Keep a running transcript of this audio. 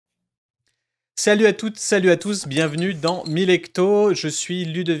Salut à toutes, salut à tous, bienvenue dans 1000 hectos. Je suis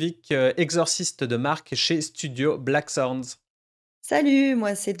Ludovic, exorciste de marque chez Studio Black Sounds. Salut,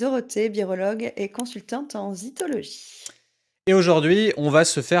 moi c'est Dorothée, birologue et consultante en zytologie. Et aujourd'hui, on va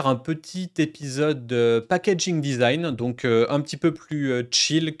se faire un petit épisode de packaging design, donc un petit peu plus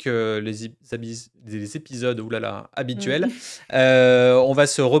chill que les épisodes oulala, habituels. Mmh. On va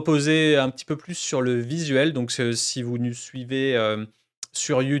se reposer un petit peu plus sur le visuel, donc si vous nous suivez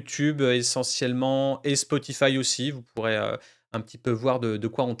sur YouTube essentiellement et Spotify aussi, vous pourrez un petit peu voir de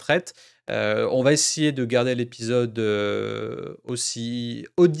quoi on traite. On va essayer de garder l'épisode aussi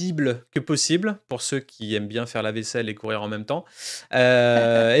audible que possible pour ceux qui aiment bien faire la vaisselle et courir en même temps.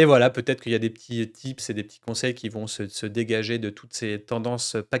 Et voilà, peut-être qu'il y a des petits tips et des petits conseils qui vont se dégager de toutes ces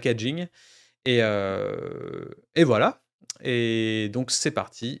tendances packaging. Et voilà. Et donc c'est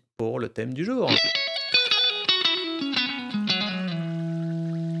parti pour le thème du jour.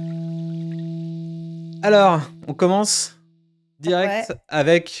 Alors, on commence direct Ouais,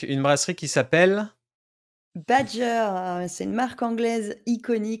 avec une brasserie qui s'appelle. Badger, c'est une marque anglaise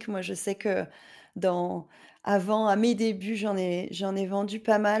iconique. Moi, je sais que dans avant, à mes débuts, j'en ai vendu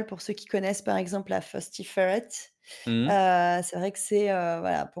pas mal pour ceux qui connaissent, par exemple, la Fusty Ferret. Mhm. C'est vrai que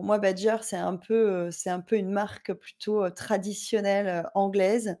voilà, pour moi, Badger, c'est un peu une marque plutôt, traditionnelle,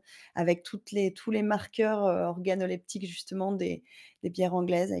 anglaise avec tous les marqueurs, organoleptiques justement des bières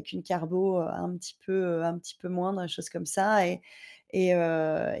anglaises avec une carbo, un petit peu moindre, des choses comme ça et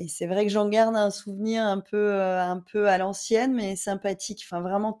c'est vrai que j'en garde un souvenir un peu à l'ancienne, mais sympathique, enfin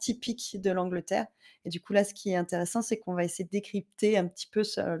vraiment typique de l'Angleterre et du coup là, ce qui est intéressant, c'est qu'on va essayer de décrypter un petit peu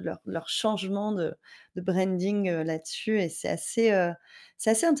leur changement de branding, là-dessus et c'est assez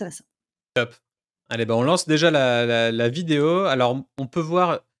intéressant. Top. Allez, bah, on lance déjà la vidéo. Alors, on peut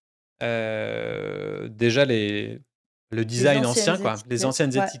voir déjà le Les design ancien, anciennes quoi, les étiquettes,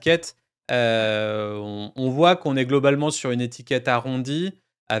 anciennes ouais, étiquettes. On voit qu'on est globalement sur une étiquette arrondie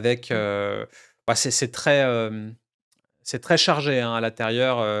avec, mmh, bah, c'est très chargé, hein, à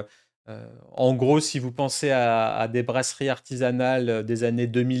l'intérieur. En gros, si vous pensez à des brasseries artisanales des années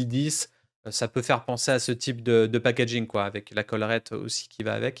 2010, ça peut faire penser à ce type de packaging, quoi, avec la collerette aussi qui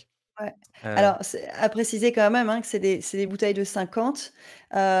va avec. ouais. Euh, Alors c'est à préciser quand même, hein, que c'est des bouteilles de 50,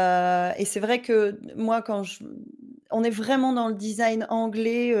 et c'est vrai que moi on est vraiment dans le design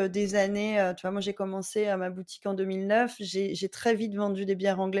anglais, des années, tu vois? Moi j'ai commencé, ma boutique en 2009, j'ai très vite vendu des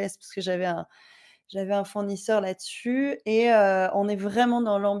bières anglaises parce que j'avais un fournisseur là-dessus et on est vraiment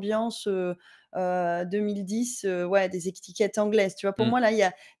dans l'ambiance, 2010, ouais, des étiquettes anglaises, tu vois? Pour hmm. moi,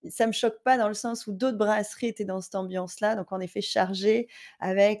 là, ça me choque pas dans le sens où d'autres brasseries étaient dans cette ambiance-là, donc en effet chargées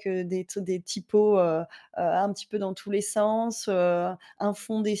avec, des typos, un petit peu dans tous les sens, un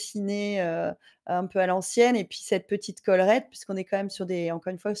fond dessiné, un peu à l'ancienne et puis cette petite collerette puisqu'on est quand même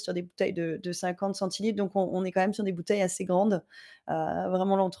encore une fois, sur des bouteilles de 50 centilitres, donc on est quand même sur des bouteilles assez grandes.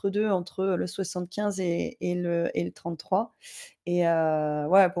 Vraiment l'entre-deux, entre le 75 et le 33 et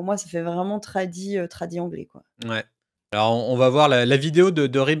ouais, pour moi, ça fait vraiment tradi anglais, quoi. Ouais. Alors on va voir la vidéo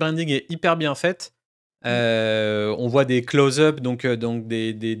de rebranding est hyper bien faite. Mmh. On voit des close-up, donc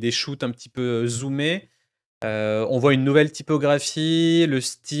des shoots un petit peu zoomés. On voit une nouvelle typographie, le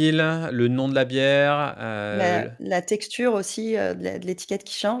style, le nom de la bière, La texture aussi, de l'étiquette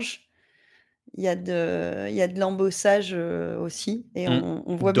qui change. Il y a de l'embossage, aussi et mmh,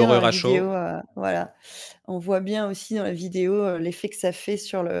 on voit bien dans dorure la à chaud, vidéo, voilà, on voit bien aussi dans la vidéo, l'effet que ça fait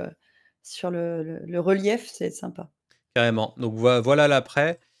sur le relief, c'est sympa. carrément. Donc voilà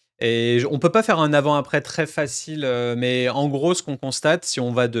l'après et on peut pas faire un avant-après très facile, mais en gros, ce qu'on constate, si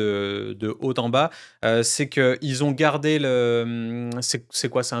on va de haut en bas, c'est qu'ils ont gardé c'est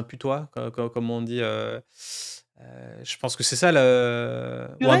quoi? C'est un putois? Comment on dit? Je pense que c'est ça le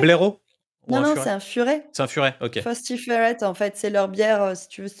ou un Furet? blaireau? Ou Non, un non, furet? c'est un furet. C'est un furet? OK. Frosty Ferret, en fait, c'est leur bière, si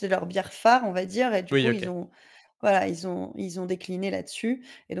tu veux, c'est leur bière phare, on va dire et du Oui, coup, OK. ils ont décliné là-dessus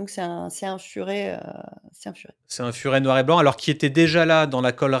et donc c'est un furet, c'est un furet. C'est un furet noir et blanc, alors qui était déjà là dans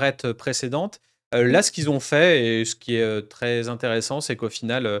la collerette précédente. Là, Mmh. ce qu'ils ont fait et ce qui est, très intéressant, c'est qu'au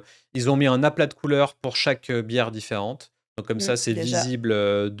final, ils ont mis un aplat de couleurs pour chaque, bière différente. Donc comme ça, c'est Déjà. visible,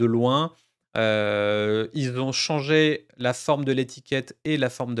 de loin. Ils ont changé la forme de l'étiquette et la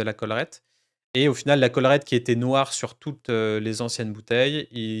forme de la collerette et au final, la collerette qui était noire sur toutes, les anciennes bouteilles,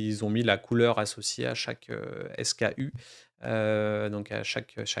 ils ont mis la couleur associée à chaque, SKU, donc à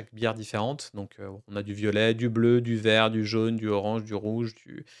chaque bière différente. Donc, on a du violet, du bleu, du vert, du jaune, du orange, du rouge,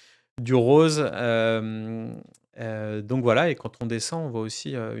 du rose, donc voilà et quand on descend, on voit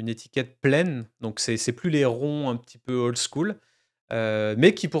aussi, une étiquette pleine. Donc c'est plus les ronds un petit peu old school,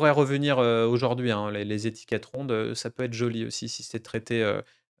 mais qui pourraient revenir, aujourd'hui, hein. Les étiquettes rondes, ça peut être joli aussi si c'est traité,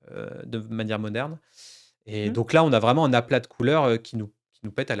 de manière moderne. Et Mmh. donc là, on a vraiment un aplat de couleurs, qui nous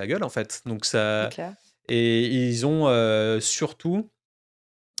pète à la gueule, en fait. Donc C'est ça clair. et ils ont, surtout,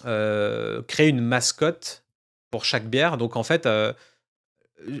 créé une mascotte pour chaque bière. Donc en fait,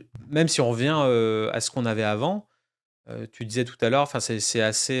 même si on revient, à ce qu'on avait avant, tu disais tout à l'heure, enfin c'est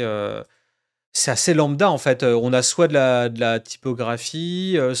assez lambda en fait, on a soit de la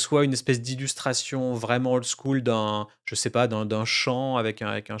typographie, soit une espèce d'illustration vraiment old school je sais pas, d'un champ avec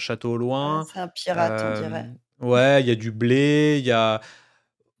un château au Ouais, loin. c'est un pirate, on dirait. Ouais, il y a du blé,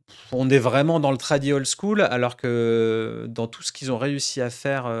 on est vraiment dans le tradi old school, alors que dans tout ce qu'ils ont réussi à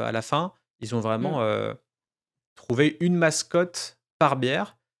faire, à la fin, ils ont Mmh. vraiment, trouvé une mascotte par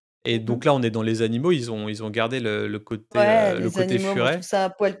bière. Et Mmh mh. donc là, on est dans les animaux, ils ont gardé Ouais, le les côté animaux, moi je trouve furet. ça un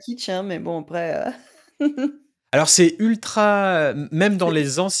poil kitsch, hein, mais bon après, Alors c'est ultra, même dans c'est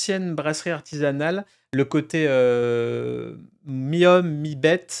les anciennes brasseries artisanales, le côté, mi-homme,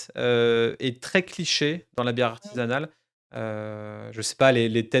 mi-bête, est très cliché dans la bière mmh, artisanale. Je sais pas,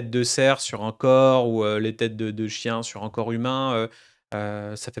 les têtes de cerf sur un corps ou, les têtes de chien sur un corps humain,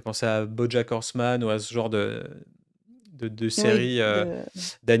 ça fait penser à BoJack Horseman ou à ce genre de oui, séries, de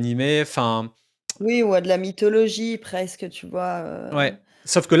d'animés. Enfin, oui ou à de la mythologie presque, tu vois? ouais.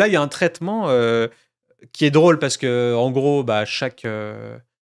 Sauf que là, il y a un traitement, qui est drôle parce que en gros, bah, chaque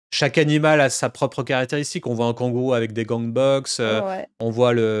animal a sa propre caractéristique. On voit un kangourou avec des gangbox, Ouais. on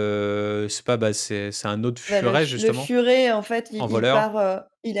voit c'est pas, bah, c'est un autre Bah, furet le justement, furet en fait, en il voleur. part,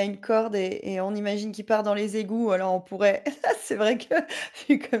 il a une corde et on imagine qu'il part dans les égouts. Alors on pourrait c'est vrai que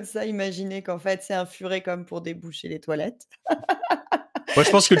vu comme ça, imaginer qu'en fait c'est un furet comme pour déboucher les toilettes. Moi, je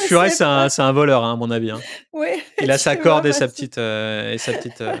pense que le Je furet, sais c'est un pas. c'est un voleur, hein, à mon avis, hein. Oui, mais Il a sa tu vois, corde et sa petite, moi ça me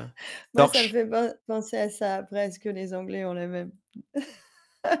torche. fait penser à ça. Après, est-ce que les Anglais ont la même?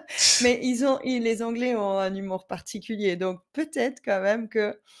 Mais les Anglais ont un humour particulier, donc peut-être quand même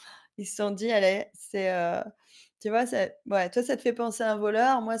qu'ils se sont dit: «Allez, tu vois, ça ouais, toi, ça te fait penser à un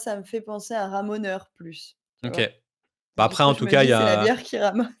voleur, moi, ça me fait penser à un ramoneur plus, tu OK. vois? Bah, Du après, coup, en je tout me cas, dis: «C'est la bière qui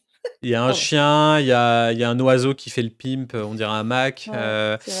ramone». il y a un Pardon. chien, il y a un oiseau qui fait le pimp, on dirait un Mac,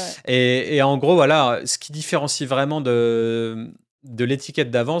 Ouais, c'est vrai. et en gros, voilà, ce qui différencie vraiment de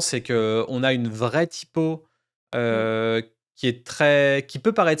l'étiquette d'avant, c'est qu'on a une vraie typo, Mmh. qui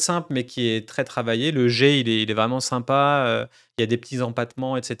peut paraître simple, mais qui est très travaillée. Le G, il est vraiment sympa, il y a des petits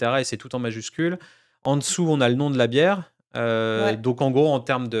empattements et cetera et c'est tout en majuscules. En dessous, on a le nom de la bière, Ouais, donc en gros, en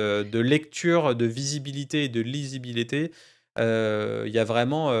termes de lecture, de visibilité et de lisibilité, il y a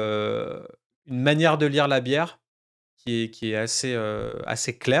vraiment, une manière de lire la bière qui est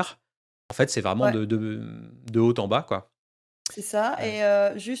assez claire. En fait, c'est vraiment ouais, de haut en bas, quoi. c'est ça Heu,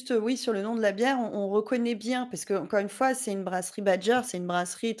 et juste, oui, sur le nom de la bière, on reconnaît bien parce qu'encore une fois, c'est une brasserie Badger, c'est une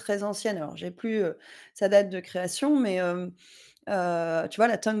brasserie très ancienne. Alors j'ai plus, sa date de création, mais tu vois,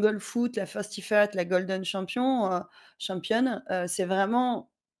 la Tanglefoot, la Thirsty Fat, la Golden Championne, c'est vraiment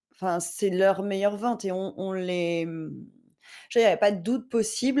enfin, c'est leur meilleure vente et on les, je veux dire, il y a pas de doute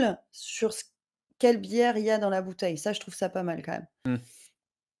possible sur quelle bière il y a dans la bouteille. Ça, je trouve ça pas mal quand même. mmh.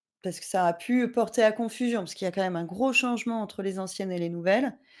 Parce que ça a pu porter à confusion, parce qu'il y a quand même un gros changement entre les anciennes et les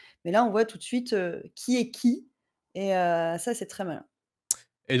nouvelles. Mais là, on voit tout de suite, qui est qui et ça, c'est très malin.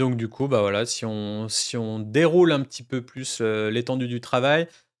 Et donc du coup, bah, voilà, si on déroule un petit peu plus, l'étendue du travail,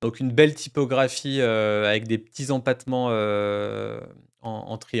 donc une belle typographie, avec des petits empattements,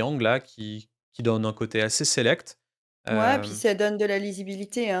 en triangle là qui donnent un côté assez select. Ouais, puis Hem, ça donne de la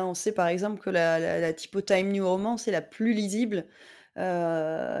lisibilité, hein. On sait par exemple que la typo Time New Roman, c'est la plus lisible,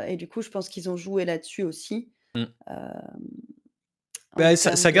 et du coup, je pense qu'ils ont joué là-dessus aussi, mmh. hem, en Bah, ça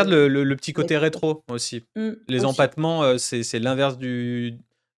termes ça garde de le petit côté lecture. rétro aussi. Les Aussi. empattements, c'est l'inverse de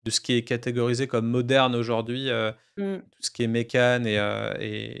ce qui est catégorisé comme moderne aujourd'hui, Mmh. tout ce qui est mécane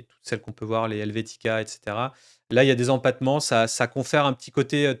et toutes celles qu'on peut voir, les Helvetica et cetera. Là, il y a des empattements, ça confère un petit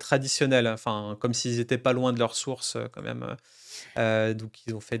côté, traditionnel, hein, enfin, comme s'ils étaient pas loin de leur source, quand même, donc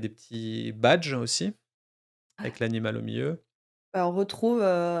ils ont fait des petits badges aussi, avec l'animal au milieu. Bah, on trouve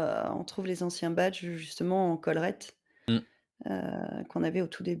les anciens badges justement en collerette, Mmh. qu'on avait au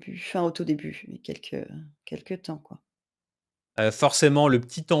tout début, enfin au tout début, il y a quelques temps, quoi. Forcément le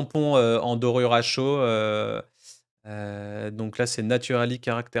petit tampon, en dorure à chaud, donc là, c'est Naturally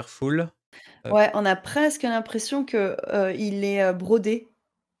Characterful. Heu, Ouais, on a presque l'impression que, il est, brodé.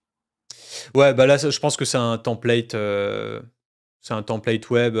 ouais, bah, là, ça je pense que c'est un template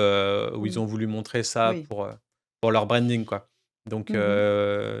web, où ils Mmh. ont voulu montrer ça Oui. pour leur branding, quoi. Donc Mmh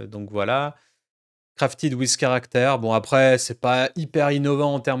mh. voilà. Crafted with character, bon après, c'est pas hyper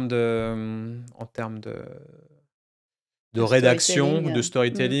innovant en termes de De rédaction storytelling, ou de mmh.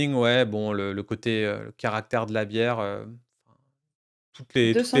 storytelling, ouais, bon, le côté, le caractère de la bière, toutes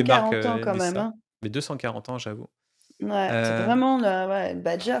les marques, 240 ans quand disent même, ça. hein? Mais 240 ans, j'avoue. Ouais, c'est Heu, vraiment la ouais,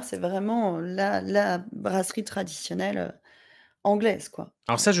 Badger, c'est vraiment la brasserie traditionnelle, anglaise, quoi.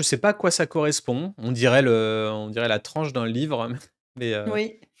 alors ça, je sais pas à quoi ça correspond. On dirait la tranche d'un livre, mais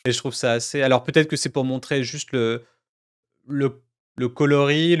Oui. mais je trouve ça assez alors peut-être que c'est pour montrer juste le le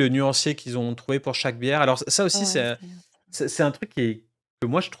coloris, le nuancier qu'ils ont trouvé pour chaque bière. Alors ça aussi, Ouais, c'est un truc que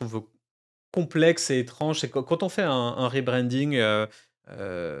moi je trouve complexe et étrange. C'est quand on fait un rebranding, heu,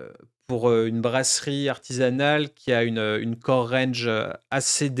 pour, une brasserie artisanale qui a une core range,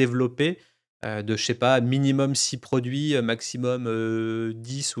 assez développée, de je sais pas, minimum 6 produits, maximum,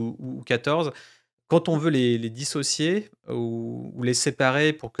 10 ou 14. Quand on veut les dissocier ou les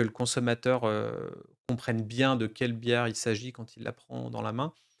séparer pour que le consommateur, comprenne bien de quelle bière il s'agit quand il la prend dans la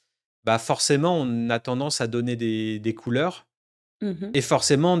main, bah, forcément on a tendance à donner des couleurs mmh. et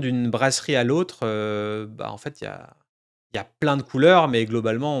forcément d'une brasserie à l'autre, bah, en fait il y a plein de couleurs mais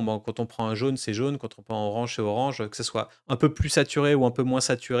globalement, bon, quand on prend un jaune, c'est jaune, quand on prend un orange, c'est orange, que ce soit un peu plus saturé ou un peu moins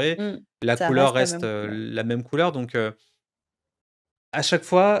saturé, Mmh. la Ça couleur reste la reste, même couleur. la même couleur donc à chaque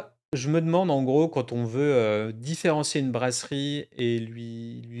fois, je me demande en gros quand on veut, différencier une brasserie et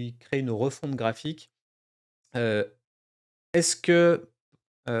lui créer une refonte graphique, heu, est-ce que,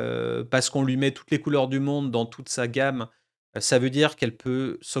 parce qu'on lui met toutes les couleurs du monde dans toute sa gamme, ça veut dire qu'elle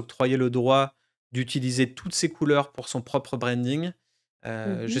peut s'octroyer le droit d'utiliser toutes ces couleurs pour son propre branding? Je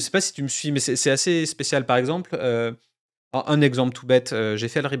ne Mmh. sais pas si tu me suis, mais c'est assez spécial. Par exemple, un exemple tout bête, j'ai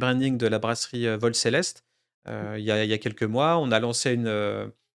fait le rebranding de la brasserie, Vol Céleste, il y a quelques mois. On a lancé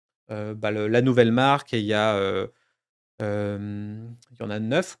bah, le la nouvelle marque et il y en a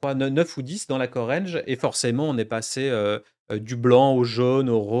 9 quoi, 9 ou 10 dans la core range et forcément on est passé, du blanc au jaune,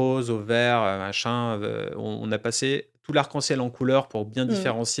 au rose, au vert, machin, on a passé tout l'arc-en-ciel en couleurs pour bien Mmh.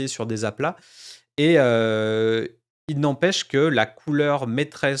 différencier sur des aplats et il n'empêche que la couleur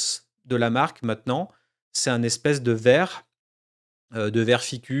maîtresse de la marque maintenant, c'est un espèce de vert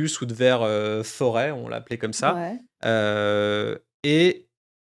ficus ou de vert, forêt, on l'appelait comme ça, Ouais. et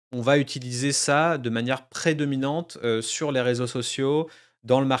on va utiliser ça de manière prédominante, sur les réseaux sociaux,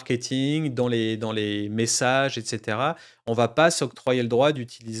 dans le marketing, dans les messages et cetera. On va pas s'octroyer le droit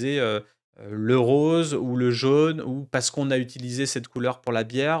d'utiliser, le rose ou le jaune ou parce qu'on a utilisé cette couleur pour la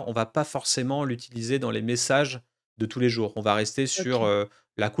bière, on va pas forcément l'utiliser dans les messages de tous les jours. On va rester sur, OK.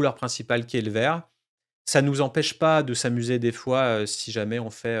 la couleur principale qui est le vert. Ça nous empêche pas de s'amuser des fois, si jamais on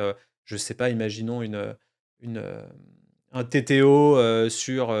fait, je sais pas, imaginons une, un TTO,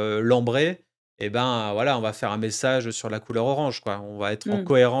 sur, l'ambré et ben, voilà, on va faire un message sur la couleur orange, quoi. On va être en Mmh.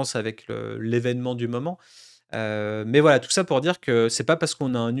 cohérence avec l'événement du moment. Mais voilà, tout ça pour dire que c'est pas parce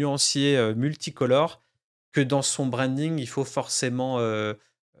qu'on a un nuancier, multicolore que dans son branding, il faut forcément,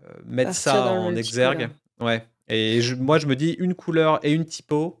 mettre Partir ça dans le en exergue. multicolore. Ouais et moi, je me dis: «Une couleur et une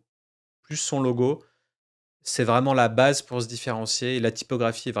typo, plus son logo». C'est vraiment la base pour se différencier et la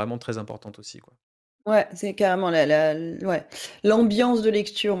typographie est vraiment très importante aussi, quoi. Ouais, c'est carrément la ouais, l'ambiance de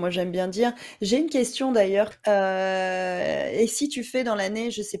lecture, moi j'aime bien dire. J'ai une question d'ailleurs, et si tu fais dans l'année,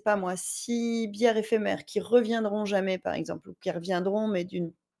 je sais pas moi, 6 bières éphémères qui reviendront jamais par exemple, ou qui reviendront mais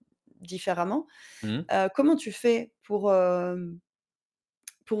d'une différemment, Mmh. comment tu fais pour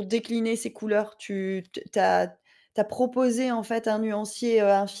décliner ces couleurs? Tu as proposé en fait un nuancier,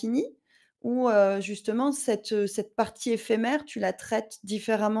 infini ou justement cette partie éphémère, tu la traites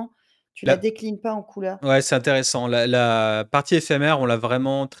différemment? Tu la La déclines pas en couleurs? Ouais, c'est intéressant. La partie éphémère, on l'a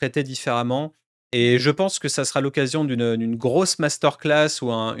vraiment traitée différemment et Mmh. je pense que ça sera l'occasion d'une grosse masterclass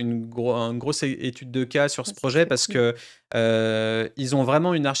ou une grosse étude de cas sur Ah, ce ça projet serait parce cool. que, ils ont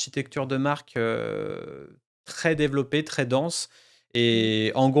vraiment une architecture de marque, très développée, très dense Mmh.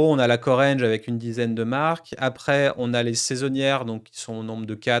 et en gros, on a la core range avec une dizaine de marques. Après, on a les saisonnières, donc qui sont au nombre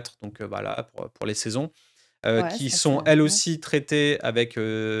de 4, donc voilà, pour les saisons. Ouais, Qui ça c'est sont elles ouais. aussi traitées avec,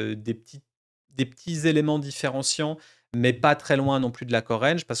 des petits éléments différenciants, mais pas très loin non plus de la core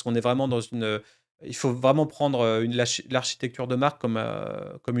range parce qu'on est vraiment dans il faut vraiment prendre, l'architecture de marque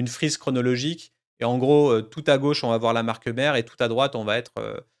comme une frise chronologique et en gros, tout à gauche, on va voir la marque mère et tout à droite, on va être,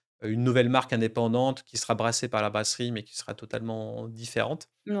 une nouvelle marque indépendante qui sera brassée par la brasserie, mais qui sera totalement différente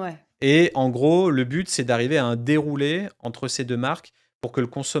Ouais, et en gros, le but, c'est d'arriver à un déroulé entre ces 2 marques pour que le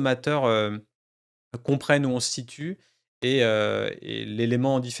consommateur, comprennent où on se situe et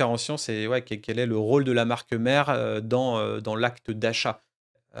l'élément différenciant, c'est ouais, quel est le rôle de la marque mère, dans l'acte d'achat.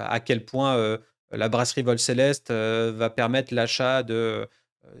 À quel point, la brasserie Vol Céleste, va permettre l'achat de,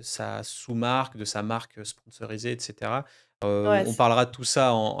 sa sous-marque, de sa marque, sponsorisée et cetera. ouais, On c parlera de tout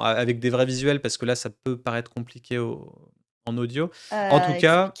ça avec des vrais visuels parce que là, ça peut paraître compliqué en audio. En tout à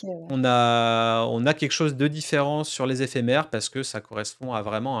cas, expliquer, ouais. on a quelque chose de différent sur les éphémères parce que ça correspond à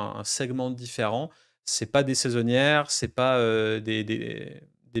vraiment un segment différent. C'est pas des saisonnières, c'est pas, des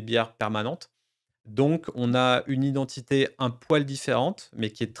bières permanentes. Donc on a une identité un poil différente, mais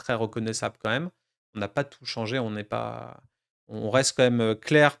qui est très reconnaissable quand même. On n'a pas tout changé, on reste quand même,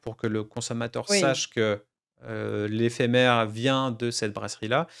 clair pour que le consommateur Oui, sache que, l'éphémère vient de cette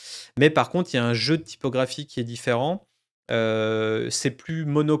brasserie-là. Mais par contre, il y a un jeu de typographie qui est différent. C'est plus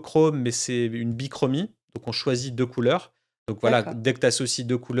monochrome, mais c'est une bichromie, donc on choisit 2 couleurs. Donc voilà, d'accord. dès que tu associes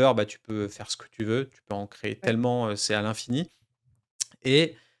 2 couleurs, bah, tu peux faire ce que tu veux, tu peux en créer Ouais, tellement, c'est à l'infini.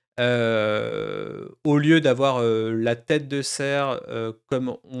 Et au lieu d'avoir, la tête de serre,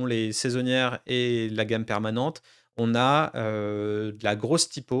 comme ont les saisonnières et la gamme permanente, on a, de la grosse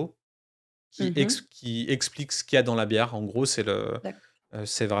typo mmh, qui explique ce qu'il y a dans la bière. En gros, d'accord,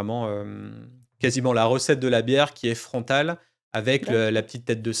 c'est vraiment, quasiment la recette de la bière qui est frontale avec la d'accord. petite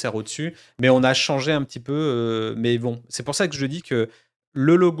tête de serre au-dessus. Mais on a changé un petit peu, mais bon, c'est pour ça que je dis que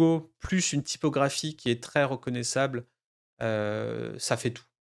le logo plus une typographie qui est très reconnaissable, ça fait tout.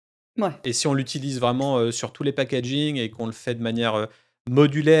 Ouais, Et si on l'utilise vraiment, sur tous les packaging et qu'on le fait de manière,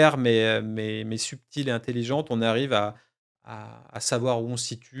 modulaire mais subtile et intelligente, on arrive à savoir où on se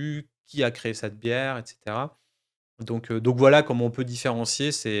situe, qui a créé cette bière et cetera. Donc voilà comment on peut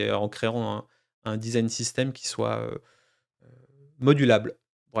différencier, c'est en créant un design system qui soit, modulable.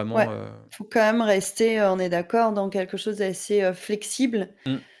 ouais. Vraiment, Faut quand même rester, on est d'accord, dans quelque chose d'assez, flexible,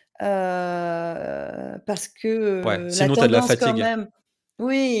 mmh, parce que, ouais, la sinon tu as de la tendance quand fatigue. même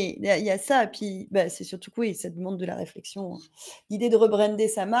oui, il y a ça, puis, bah, c'est surtout que oui, ça demande de la réflexion, hein. L'idée de rebrander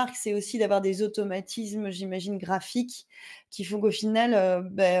sa marque, c'est aussi d'avoir des automatismes, j'imagine, graphiques qui font qu'au final,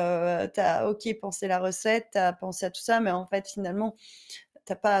 tu as OK, pensé la recette, tu as pensé à tout ça, mais en fait, finalement,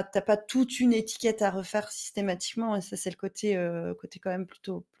 tu as pas toute une étiquette à refaire systématiquement et ça, c'est le côté quand même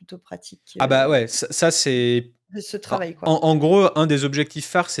plutôt pratique, Ah bah, ouais, ça c'est de ce en travail, quoi. en gros, un des objectifs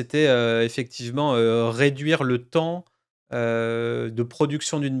phares, c'était, effectivement, réduire le temps, de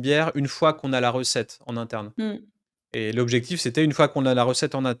production d'une bière une fois qu'on a la recette en interne. Mmh. Et l'objectif, c'était une fois qu'on a la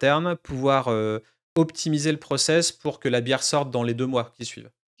recette en interne, pouvoir, optimiser le process pour que la bière sorte dans les 2 mois qui suivent.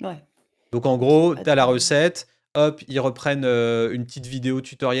 Ouais, Donc en qu'il y ait gros, pas tu as la de recette, hop, ils reprennent, une petite vidéo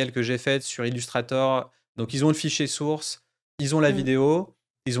tutoriel que j'ai faite sur Illustrator. Donc ils ont le fichier source, ils ont la mmh, vidéo,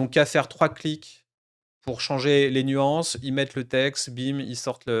 ils ont qu'à faire 3 clics pour changer les nuances, ils mettent le texte, bim, ils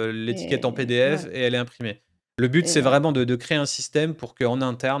sortent l'étiquette en et PDF ouais et elle est imprimée. Le but, et c'est voilà. vraiment de créer un système pour qu'en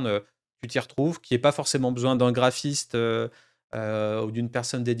interne, tu t'y retrouves, qu'il y ait pas forcément besoin d'un graphiste, ou d'une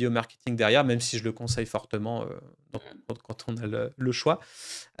personne dédiée au marketing derrière, même si je le conseille fortement, donc quand on a le choix.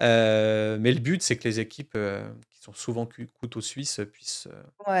 Mais le but, c'est que les équipes, qui sont souvent couteaux suisses, puissent,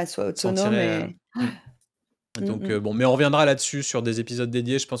 Ouais, soit s'en autonome tirer, et mmh. mmh Donc mh, bon, mais on reviendra là-dessus sur des épisodes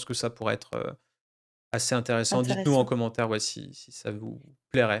dédiés. Je pense que ça pourrait être, assez intéressant. Dites-nous en intéressant. commentaire, ouais, si ça vous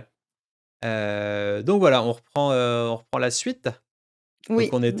plairait. Donc voilà, on reprend la suite. Donc Oui,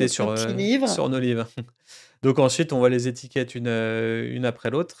 on était donc sur, nos petits livres. sur nos livres. Donc ensuite, on voit les étiquettes une après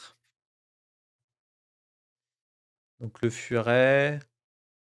l'autre. Donc le furet,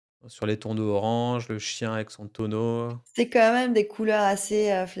 sur les tons orange, le chien avec son tonneau. C'est quand même des couleurs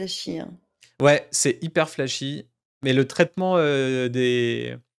assez, flashy, hein. Ouais, c'est hyper flashy, mais le traitement,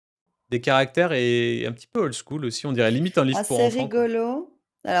 des caractères est un petit peu old school aussi. On dirait limite un livre Ah, pour c'est enfants, quoi. rigolo.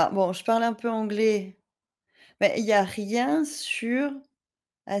 Alors bon, je parle un peu anglais, mais il y a rien sur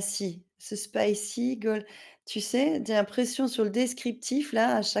ah si, ce spicy gold tu sais, j'ai l'impression sur le descriptif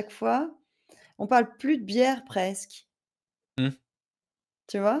là, à chaque fois, on parle plus de bière presque. Mmh.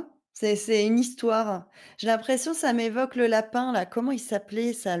 Tu vois? C'est une histoire. J'ai l'impression ça m'évoque le lapin là, comment il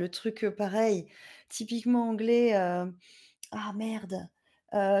s'appelait ça? Le truc, pareil, typiquement anglais, ah merde,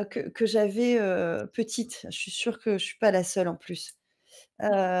 que j'avais, petite. Je suis sûre que je suis pas la seule en plus.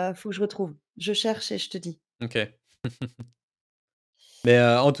 Faut que je retrouve. Je cherche et je te dis. OK. Mais,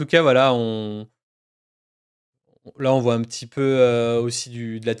 en tout cas, voilà, là, on voit un petit peu,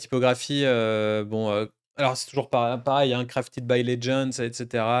 aussi de la typographie, bon, alors c'est toujours pareil, hein, crafted by legends et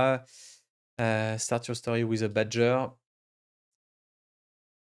cetera. Start your story with a badger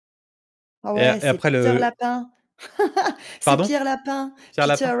Ah et ouais, et c'est après Peter le Lapin. C'est pardon? Pierre Lapin, Pierre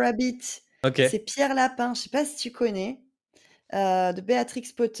Peter Lapin? Rabbit. C'est OK. Pierre Lapin, je sais pas si tu connais? De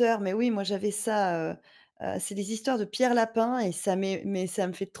Béatrix Potter, mais oui, moi j'avais ça, c'est des histoires de Pierre Lapin et ça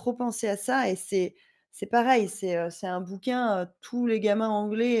me fait trop penser à ça et c'est pareil, c'est un bouquin, tous les gamins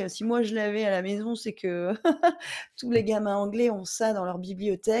anglais, si moi je l'avais à la maison, c'est que tous les gamins anglais ont ça dans leur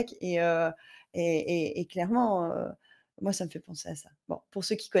bibliothèque et clairement, moi ça me fait penser à ça. Bon, pour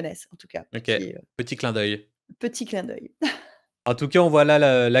ceux qui connaissent en tout cas, OK. Petit clin d'œil. Petit clin d'œil. En tout cas, on voit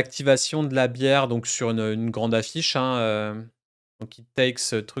là l'activation de la bière donc sur une grande affiche, hein, donc It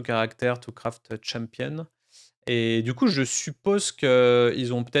takes a true character to craft a champion et du coup, je suppose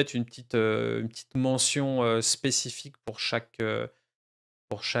qu'ils ont peut-être une petite mention, spécifique pour chaque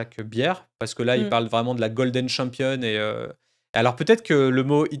bière. Parce que là, ils Mmh. parlent vraiment de la golden champion alors peut-être que le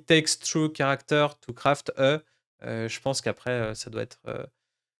mot «It takes true character to craft a», je pense qu'après, ça doit être,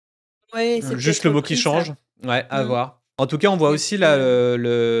 Oui, c'est juste peut-être le mot qui repris ça. change. Ouais, à Mmh. voir. En tout cas, on voit Et aussi puis, là, ils font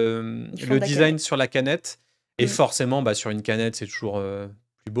le de la design canette. sur la canette et Mmh. forcément, bah, sur une canette, c'est toujours,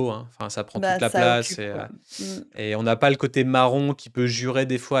 plus beau, hein. Enfin, ça prend toute Bah, la ça place occupe, ouais. Mmh. et on n'a pas le côté marron qui peut jurer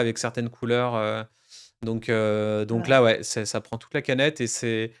des fois avec certaines couleurs, donc Voilà. là, ouais, ça prend toute la canette et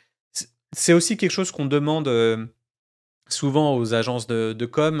c'est aussi quelque chose qu'on demande, souvent aux agences de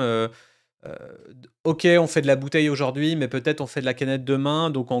com, d OK, on fait de la bouteille aujourd'hui, mais peut-être on fait de la canette demain.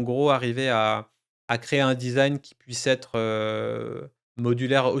 Donc en gros, arriver à créer un design qui puisse être,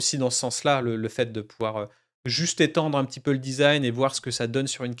 modulaire aussi dans ce sens-là, le fait de pouvoir, juste étendre un petit peu le design et voir ce que ça donne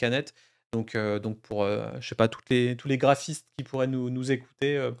sur une canette. Donc pour, je sais pas, tous les graphistes qui pourraient nous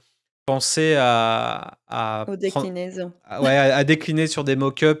écouter, pensez à Aux prendre déclinaisons. ouais, à décliner sur des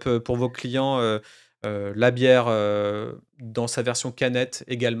mock-up, pour vos clients, la bière, dans sa version canette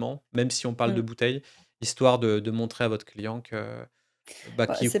également, même si on parle de Mmh. bouteille, histoire de montrer à votre client bah,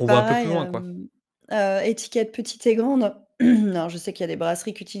 Bah, c'est qu'on voit un peu plus pareil, loin, quoi. étiquette petite et grande. Alors je sais qu'il y a des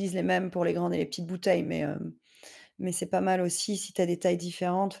brasseries qui utilisent les mêmes pour les grandes et les petites bouteilles, mais c'est pas mal aussi si tu as des tailles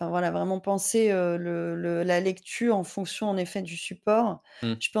différentes. Enfin voilà, vraiment penser, le la lecture en fonction en effet du support.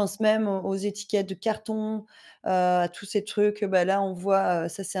 Mmh. Je pense même aux étiquettes de carton, à tous ces trucs, bah, là on voit,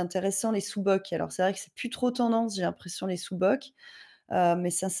 ça c'est intéressant les sous-bocs. Alors c'est vrai que c'est plus trop tendance, j'ai l'impression les sous-bocs. Mais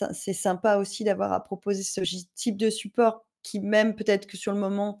ça c'est sympa aussi d'avoir à proposer ce type de support qui même peut-être que sur le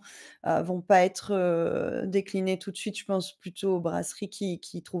moment, vont pas être, déclinés tout de suite. Je pense plutôt aux brasseries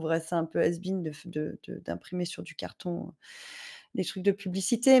qui trouveraient ça un peu has-been d'imprimer sur du carton, des trucs de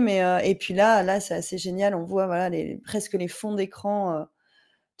publicité. Et puis là, c'est assez génial. On voit voilà presque les fonds d'écran,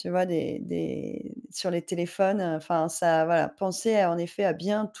 tu vois, des sur les téléphones, enfin ça voilà, penser en effet à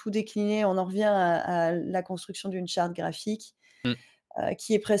bien tout décliner. On en revient à la construction d'une charte graphique Mmh.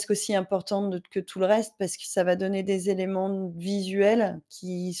 qui est presque aussi importante que tout le reste parce que ça va donner des éléments visuels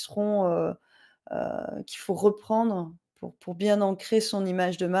qui seront, qu'il faut reprendre pour bien ancrer son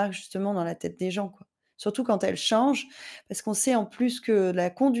image de marque justement dans la tête des gens, quoi. Surtout quand elle change, parce qu'on sait en plus que la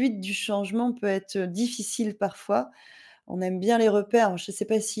conduite du changement peut être difficile parfois. On aime bien les repères. Je ne sais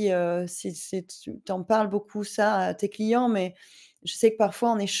pas si tu en parles beaucoup ça à tes clients, mais je sais que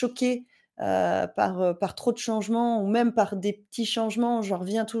parfois on est choqué, par trop de changements ou même par des petits changements. Je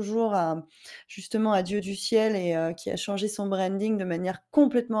reviens toujours à justement à Dieu du ciel qui a changé son branding de manière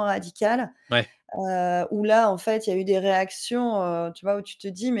complètement radicale, Ouais. où là, en fait, il y a eu des réactions, tu vois, où tu te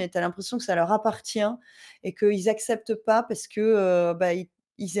dis: «Mais tu as l'impression que ça leur appartient et qu'ils acceptent pas parce que, bah,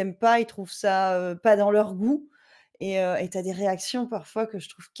 ils aiment pas, ils trouvent ça, pas dans leur goût». Et tu as des réactions parfois que je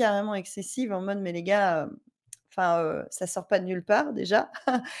trouve carrément excessives en mode: «Mais les gars, enfin, ça sort pas de nulle part déjà».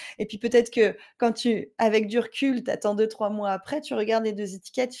 Et puis peut-être que quand avec du recul, tu attends 2-3 mois après, tu regardes les 2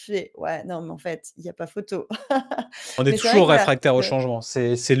 étiquettes, tu fais: «Ouais, non, mais en fait, il y a pas photo». On est Mais c'est vrai que toujours voilà, réfractaire au changement.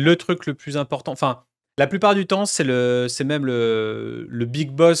 C'est le truc le plus important. Enfin, la plupart du temps, c'est même le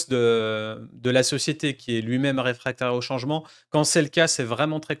big boss de la société qui est lui-même réfractaire au changement. Quand c'est le cas, c'est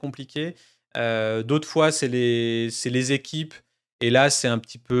vraiment très compliqué. D'autres fois, c'est les équipes et là,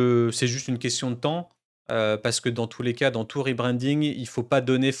 c'est juste une question de temps, parce que dans tous les cas, dans tout rebranding, il faut pas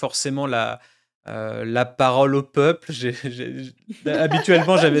donner forcément la parole au peuple.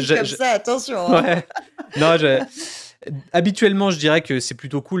 Habituellement, j'avais dit comme ça, attention, hein. ouais. Non, habituellement, je dirais que c'est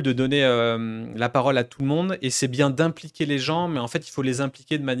plutôt cool de donner, la parole à tout le monde et c'est bien d'impliquer les gens, mais en fait, il faut les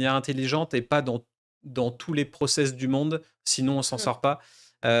impliquer de manière intelligente et pas dans tous les process du monde, sinon on s'en Mmh. sort pas.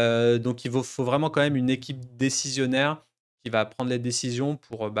 Donc faut vraiment quand même une équipe décisionnaire qui va prendre les décisions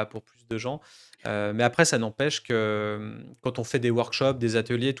bah, pour plus de gens. Mais après ça n'empêche que, quand on fait des workshops, des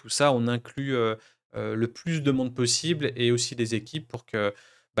ateliers, tout ça, on inclut, le plus de monde possible et aussi les équipes pour que,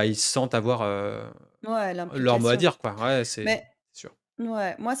 bah, ils se sentent avoir, Ouais, leur mot à l'implication. dire, quoi. Ouais, c'est Mais sûr.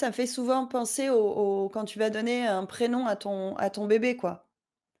 ouais, moi, ça me fait souvent penser au quand tu vas donner un prénom à ton bébé, quoi.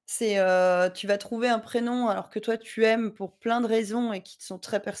 C'est, tu vas trouver un prénom alors que toi tu aimes pour plein de raisons et qui te sont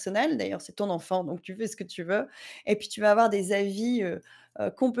très personnelles. D'ailleurs, c'est ton enfant, donc tu fais ce que tu veux et puis tu vas avoir des avis,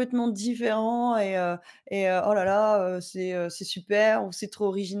 complètement différents «Oh là là, c'est super» ou «C'est trop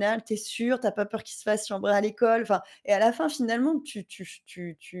original». Tu es sûre? Tu as pas peur qu'il se fasse chambrer à l'école? Enfin et à la fin, finalement, tu si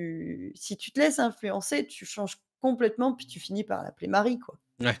tu te laisses influencer, tu changes complètement puis tu finis par l'appeler Marie, quoi.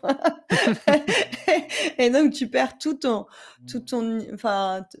 Ouais. Et donc tu perds tout ton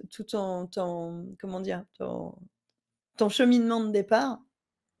enfin, tout ton comment dire? Ton cheminement de départ.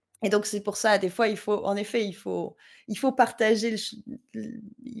 Et donc c'est pour ça, des fois, il faut en effet, il faut partager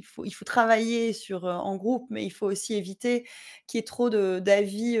il faut travailler sur, en groupe, mais il faut aussi éviter qu'il y ait trop de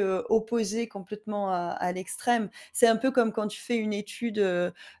d'avis, opposés complètement à l'extrême. C'est un peu comme quand tu fais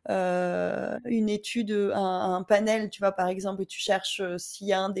un panel, tu vois, par exemple, et tu cherches, s'il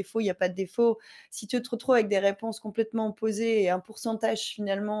y a un défaut, il y a pas de défaut. Si tu te retrouves avec des réponses complètement opposées et un pourcentage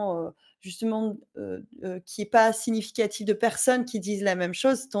finalement, justement, qui est pas significatif de personnes qui disent la même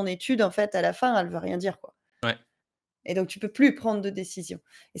chose, ton étude, en fait, à la fin, elle veut rien dire, quoi. Ouais. Et donc tu peux plus prendre de décision.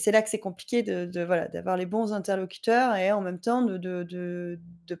 Et c'est là que c'est compliqué de voilà, d'avoir les bons interlocuteurs et en même temps de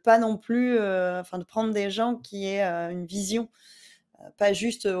pas non plus, enfin de prendre des gens qui aient, une vision, pas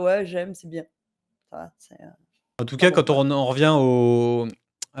juste, «Ouais, j'aime, c'est bien». Ça va, En tout enfin cas, bon, quand voilà. on en revient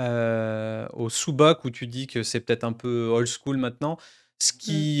au sous-bac où tu dis que c'est peut-être un peu old school maintenant, ce Mmh,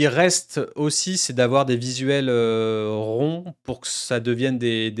 qui reste aussi, c'est d'avoir des visuels, ronds pour que ça devienne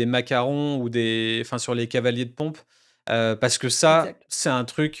des macarons ou enfin, sur les cavaliers de pompe, parce que ça, exact. c'est un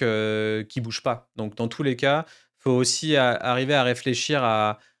truc, qui bouge pas. Donc dans tous les cas, faut aussi arriver à réfléchir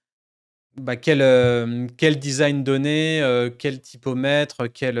à bah, quel design donner, quel typomètre,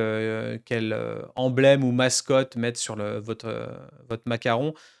 quel emblème ou mascotte mettre sur votre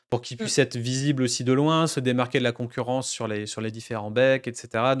macaron pour qu'il puisse Mmh, être visible aussi de loin, se démarquer de la concurrence sur les différents becs et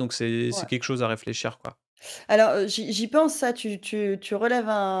cetera. Donc c'est ouais. quelque chose à réfléchir, quoi. Alors, j'y pense ça, tu relèves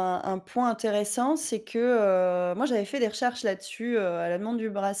un point intéressant, c'est que, moi j'avais fait des recherches là-dessus, à la demande du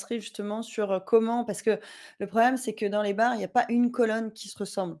brasserie justement sur, comment parce que le problème c'est que dans les bars, il y a pas une colonne qui se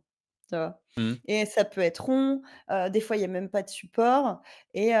ressemble, tu vois? Mmh. Et ça peut être rond, des fois il y a même pas de support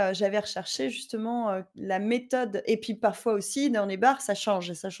et j'avais recherché justement, la méthode et puis parfois aussi dans les bars ça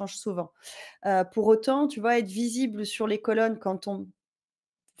change et ça change souvent. Pour autant, tu vois, être visible sur les colonnes quand on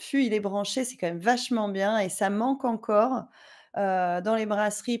fût il est branché, c'est quand même vachement bien et ça manque encore, dans les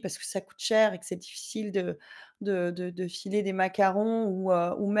brasseries parce que ça coûte cher et que c'est difficile de filer des macarons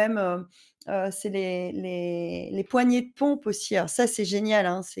ou même, c'est les poignées de pompe aussi. Alors ça, c'est génial,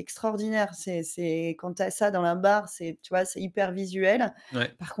 hein, c'est extraordinaire. C'est quand tu as ça dans un bar, tu vois, c'est hyper visuel. Ouais.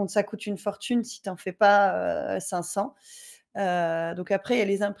 Par contre, ça coûte une fortune si tu en fais pas, 500. Donc après, il y a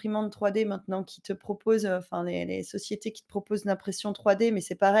les imprimantes 3D maintenant qui te proposent, enfin les sociétés qui te proposent l'impression 3D, mais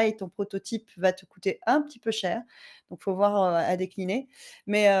c'est pareil, ton prototype va te coûter un petit peu cher, donc faut voir, à décliner.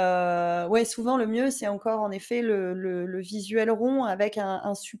 Mais ouais, souvent le mieux, c'est encore en effet le visuel rond avec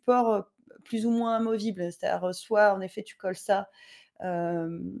un support, plus ou moins amovible. C'est-à-dire, soit en effet tu colles ça,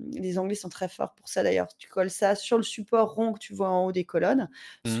 les Anglais sont très forts pour ça d'ailleurs, tu colles ça sur le support rond que tu vois en haut des colonnes,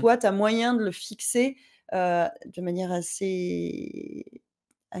 Mmh. soit tu as moyen de le fixer de manière assez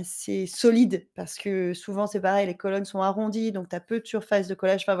solide parce que souvent c'est pareil, les colonnes sont arrondies, donc tu as peu de surface de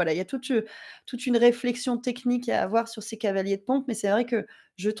collage. Enfin voilà, il y a toute une réflexion technique à avoir sur ces cavaliers de pompe, mais c'est vrai que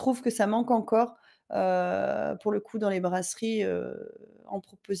je trouve que ça manque encore, pour le coup dans les brasseries, en Mmh.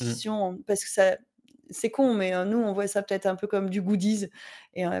 proposition, parce que ça c'est con, mais nous on voit ça peut-être un peu comme du goodies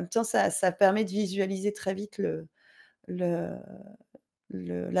et en même temps ça permet de visualiser très vite le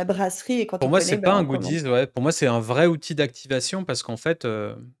la brasserie et quand Pour on moi, connaît, c'est pas ben, un on commande. goodies, ouais. Pour moi, c'est un vrai outil d'activation parce qu'en fait,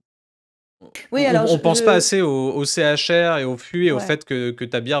 Oui, alors on pense pas assez au CHR et au flux et au ouais, fait que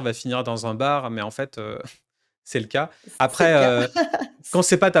ta bière va finir dans un bar, mais en fait, c'est le cas. c'est Après, le cas. quand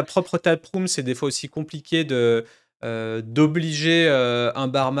c'est pas ta propre taproom, c'est des fois aussi compliqué d'obliger, un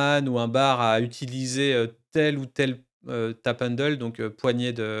barman ou un bar à utiliser, tel ou tel, tap handle, donc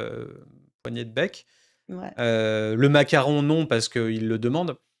poignée de bec. Ouais. Le macaron, non, parce qu'ils le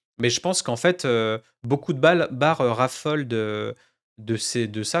demandent. Mais je pense qu'en fait, beaucoup de bars, raffolent de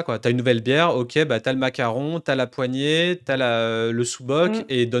ça, quoi. Tu as une nouvelle bière, OK, bah, tu as le macaron, tu as la poignée, tu as le sous-boc Mmh.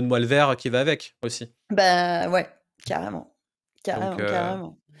 et donne-moi le verre qui va avec aussi. Bah, ouais, carrément, Donc carrément,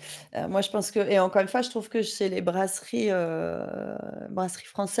 carrément. Moi, je pense que et encore une fois, je trouve que chez les brasseries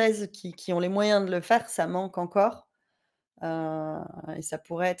françaises qui ont les moyens de le faire, ça manque encore, et ça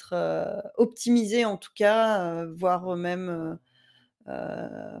pourrait être, optimisé en tout cas, voire même,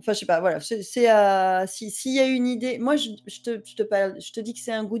 enfin, je sais pas, voilà, s'il y a une idée moi, je te dis que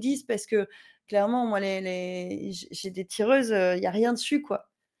c'est un goodies parce que clairement, moi, j'ai des tireuses, il y a rien dessus, quoi.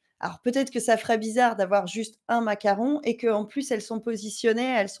 Alors peut-être que ça ferait bizarre d'avoir juste un macaron et qu'en plus elles sont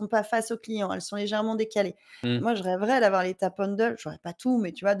positionnées, elles sont pas face au client, elles sont légèrement décalées. mmh, Moi, je rêverais d'avoir les tap handles, j'aurais pas tout,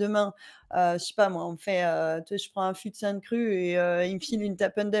 mais tu vois, demain, je sais pas moi, on me fait, tu sais, je prends un fût de Sainte-Crue et il me file une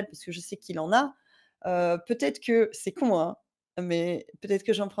tap handle parce que je sais qu'il en a. Peut-être que c'est con, hein, mais peut-être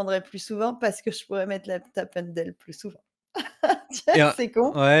que j'en prendrais plus souvent parce que je pourrais mettre la tap and plus souvent. Tiens, Et c'est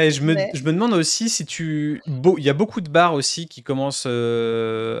con, ouais, mais je me demande aussi si il y a beaucoup de bars aussi qui commencent,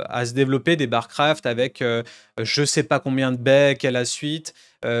 à se développer, des bars craft avec, je sais pas combien de becs à la suite,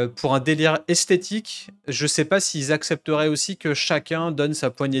 pour un délire esthétique. Je sais pas s'ils accepteraient aussi que chacun donne sa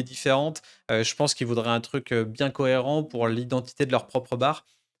poignée différente. Je pense qu'ils voudraient un truc, bien cohérent pour l'identité de leur propre bar.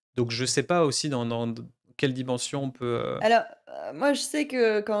 Donc je sais pas aussi dans quelle dimension on peut, alors, moi, je sais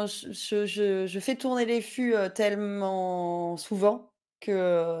que quand je fais tourner les fûts, tellement souvent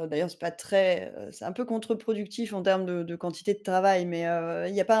que, d'ailleurs, c'est un peu contre-productif en termes de quantité de travail, mais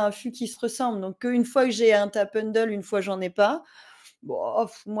il y a pas un fût qui se ressemble, donc une fois que j'ai un tap handle, une fois j'en ai pas, bon,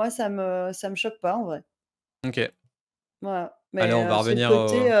 moi ça me choque pas en vrai. OK. Voilà, Allez, mais on va c'est le revenir au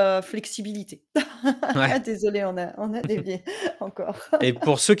côté, flexibilité. ouais. Ah désolée, on a dévié encore. Et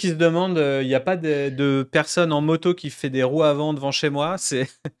pour ceux qui se demandent, il y a pas de personne en moto qui fait des roues avant devant chez moi, c'est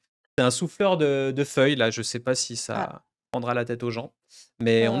c'est un souffleur de feuilles là, je sais pas si Ah, ça prendra la tête aux gens,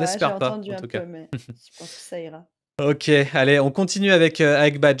 mais on ouais, j'ai espère pas entendu en un tout cas. peu, mais je pense que ça ira. OK, allez, on continue avec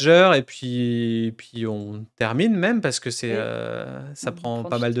Badger et puis on termine même parce que Oui, ça prend prends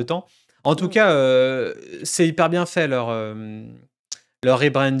pas du mal de temps. temps. En tout Mmh. cas, c'est hyper bien fait leur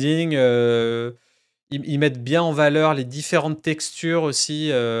rebranding, ils mettent bien en valeur les différentes textures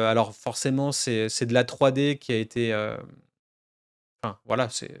aussi, alors forcément c'est de la 3D qui a été, enfin voilà,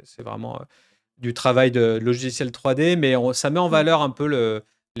 c'est vraiment, du travail de logiciel 3D, mais on ça met en Mmh. valeur un peu le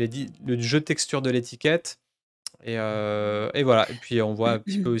jeu de texture de l'étiquette et voilà et puis on voit un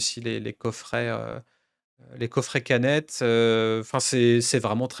petit peu aussi les coffrets canettes, enfin c'est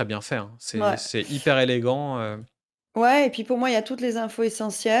vraiment très bien fait, hein. Ouais. C'est hyper élégant, Ouais et puis pour moi, il y a toutes les infos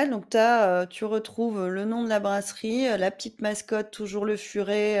essentielles. Donc tu retrouves le nom de la brasserie, la petite mascotte, toujours le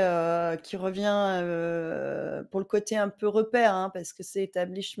furet, qui revient, pour le côté un peu repère, hein, parce que c'est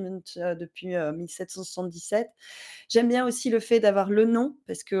establishment, depuis, 1777. J'aime bien aussi le fait d'avoir le nom,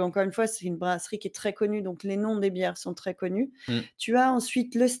 parce que encore une fois, c'est une brasserie qui est très connue, donc les noms des bières sont très connus. mmh, Tu as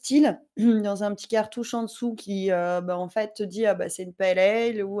ensuite le style, dans un petit cartouche en dessous qui, en fait, te dit: «Ah bah, c'est une pale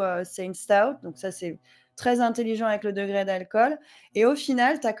ale» ou «C'est une stout», donc ça, c'est très intelligent avec le degré d'alcool et au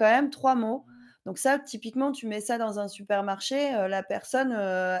final, tu as quand même 3 mots. Donc ça, typiquement, tu mets ça dans un supermarché, la personne,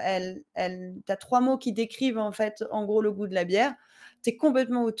 elle tu as 3 mots qui décrivent, en fait, en gros, le goût de la bière. Tu es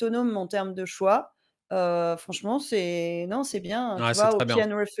complètement autonome en termes de choix. Franchement, c'est bien, hein. ouais, Tu c'est vois? très Hoppy bien.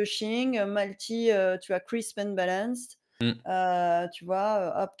 and refreshing, malty, tu as crisp and balanced, Mmh, tu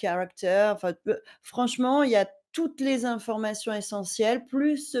vois? Hop character, enfin, franchement, il y a toutes les informations essentielles,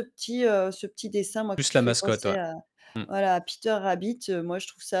 plus ce petit dessin, moi, plus qui la fait mascotte, penser ouais. à Mmh. voilà, à Peter Rabbit, moi, je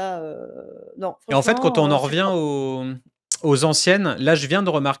trouve ça, non, Et en fait, quand on franchement, en c'est revient propre. aux anciennes, là, je viens de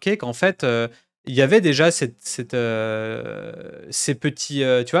remarquer qu'en fait, il y avait déjà ces petits,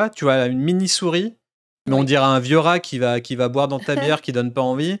 tu vois, une mini souris, mais on Oui. dirait un vieux rat qui va boire dans ta bière, qui donne pas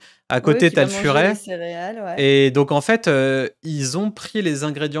envie. À Oui, côté, qui tu as va le manger les furet céréales, ouais. et donc en fait, ils ont pris les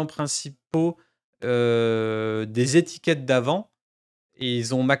ingrédients principaux, des étiquettes d'avant et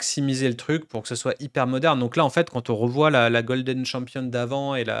ils ont maximisé le truc pour que ce soit hyper moderne. Donc là, en fait, quand on revoit la Golden Champion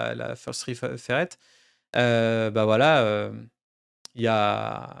d'avant et la First Ferret, bah, voilà, il y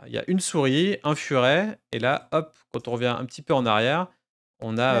a une souris, un furet et là, hop, quand on revient un petit peu en arrière,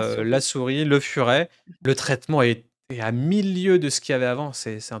 on a, La la souris. souris, le furet. Le traitement est à 1000 lieues de ce qu'il y avait avant.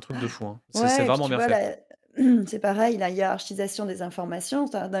 C'est un truc de fou, hein. C'est Ouais et puis vraiment tu bien vois fait. là, c'est pareil, la hiérarchisation des informations,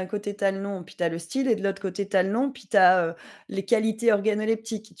 tu d'un côté tu as le nom, puis tu as le style et de l'autre côté tu as le nom, puis tu as, les qualités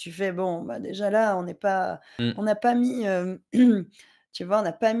organoleptiques. Tu fais: «Bon, bah, déjà là, Mmh. on n'a pas mis, tu vois, on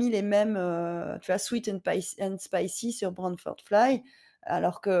n'a pas mis les mêmes, tu vois, sweet and spicy sur Branford Fly,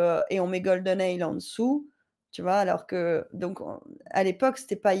 alors que et on met golden ale en dessous, tu vois? Alors que donc à l'époque,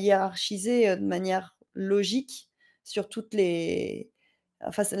 c'était pas hiérarchisé, de manière logique sur toutes les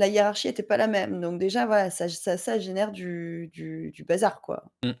enfin, la hiérarchie était pas la même, donc déjà, voilà, ça génère du bazar, quoi.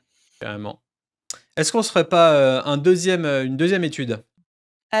 Mmh. Carrément. Est-ce qu'on se ferait pas, une deuxième étude?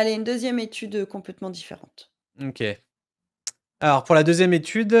 Allez, une deuxième étude, complètement différente. OK. Alors pour la deuxième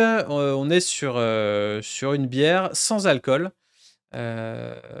étude, on est sur une bière sans alcool,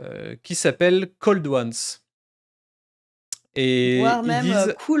 qui s'appelle Cold Ones et Voire ils même,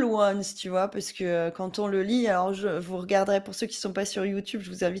 disent Cool Ones, tu vois? Parce que, quand on le lit, alors je vous regarderez pour ceux qui sont pas sur YouTube, je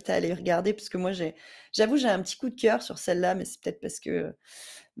vous invite à aller regarder parce que moi j'avoue, j'ai un petit coup de cœur sur celle-là, mais c'est peut-être parce que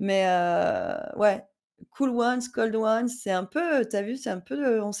mais ouais, Cool Ones, Cold Ones, c'est un peu, tu as vu? C'est un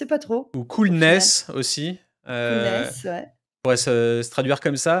peu, on sait pas trop, ou au final. Coolness aussi, Coolness, ouais, pourrait se traduire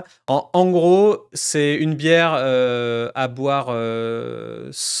comme ça. En gros, c'est une bière, à boire,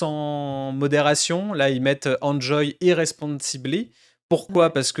 sans modération. Là, ils mettent, «Enjoy irresponsibly». Pourquoi?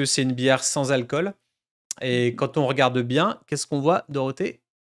 ouais. Parce que c'est une bière sans alcool. Et quand on regarde bien, qu'est-ce qu'on voit, Dorothée?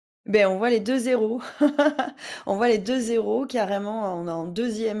 Ben on voit les 2 zéros. On voit les 2 zéros carrément, on est en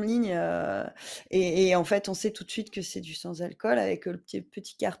deuxième ligne, et en fait, on sait tout de suite que c'est du sans alcool avec, le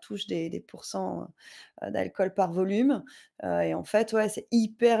petit cartouche des pourcents, d'alcool par volume, et en fait, ouais, c'est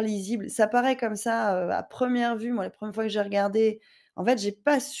hyper lisible. Ça paraît comme ça, à première vue. Moi, la première fois que j'ai regardé, en fait, j'ai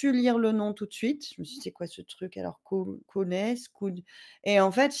pas su lire le nom tout de suite. Je me suis dit: «C'est quoi ce truc?» Alors connaisse, coud et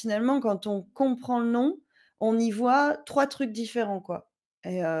en fait, finalement, quand on comprend le nom, on y voit 3 trucs différents, quoi.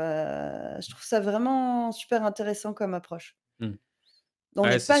 Et je trouve ça vraiment super intéressant comme approche. Mmh. On n'est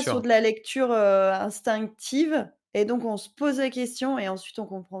Ouais, c'est pas sur sûr. de la lecture, instinctive et donc on se pose la question et ensuite on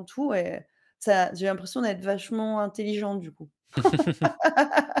comprend tout et ça j'ai l'impression d'être vachement intelligente du coup.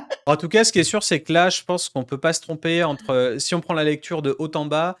 En tout cas, ce qui est sûr, c'est que là, je pense qu'on peut pas se tromper entre, si on prend la lecture de haut en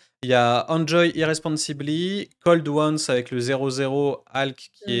bas, il y a Enjoy Irresponsibly, Cold Ones avec le 00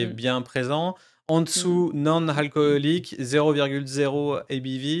 alc qui est Mmh. bien présent. En Mmh. dessous, Non-alcoolique, 0,0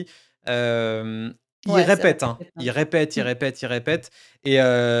 ABV. Hem, il Ouais, c'est répète, hein, répète un il peu. répète, il Mmh. répète, il répète et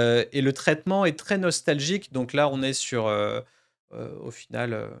le traitement est très nostalgique. Donc là, on est sur, au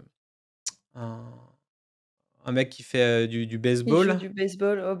final, un un mec qui fait, du Il joue baseball. du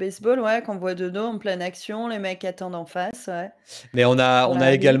baseball au baseball, ouais, qu'on voit de dos en pleine action, les mecs attendent en face, ouais, Mais on a sur on la a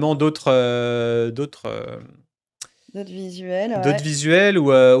allée. également D'autres visuels, d'autres ouais. visuels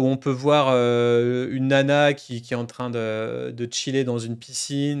où on peut voir, une nana qui est en train de chiller dans une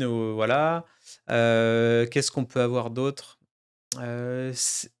piscine ou voilà. Qu'est-ce qu'on peut avoir d'autre?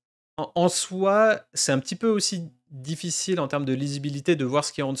 C en soi, c'est un petit peu aussi difficile en termes de lisibilité de voir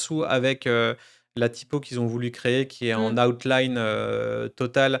ce qu'il y a en dessous avec, la typo qu'ils ont voulu créer qui est en Mmh. outline,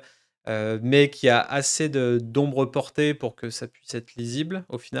 total, mais qui a assez de d'ombre portée pour que ça puisse être lisible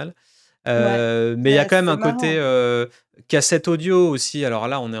au final. Ouais, Mais il y a quand même c'est un côté, marrant. cassette audio aussi. Alors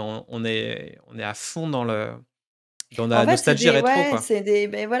là, on est à fond dans En la fait, c'est nostalgie des rétro, ouais, quoi. c'est des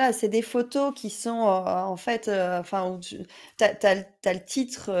beh, voilà, c'est des photos qui sont, en fait, enfin, où tu tu le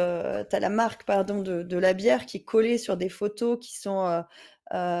titre, tu la marque, pardon, de la bière qui est collée sur des photos qui sont,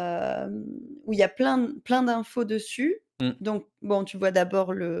 où il y a plein d'infos dessus. Mmh, Donc bon, tu vois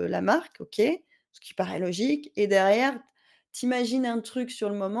d'abord la marque, OK, ce qui paraît logique et derrière, tu un truc sur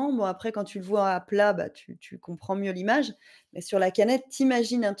le moment. Bon, après quand tu le vois à plat, bah, tu comprends mieux l'image, mais sur la canette, tu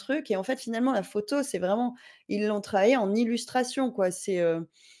un truc et en fait, finalement, la photo, c'est vraiment ils l'ont travaillé en illustration, quoi. C'est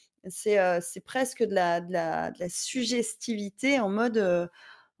presque de la suggestivité en mode,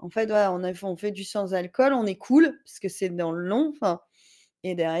 en fait, voilà, on fait du sans alcool, on est cool parce que c'est dans le nom, enfin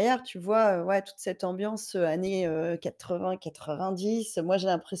et derrière, tu vois, ouais, toute cette ambiance, années, 80-90. Moi, j'ai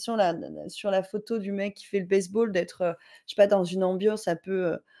l'impression là, sur la photo du mec qui fait le baseball d'être, je sais pas, dans une ambiance un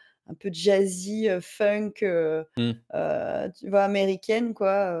peu jazzy, funk, mmh. tu vois, américaine,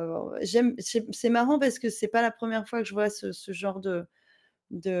 quoi, j'aime c'est marrant parce que c'est pas la première fois que je vois ce genre de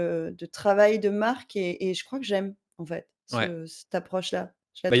travail de marque et je crois que j'aime, en fait, Ouais. cette approche-là.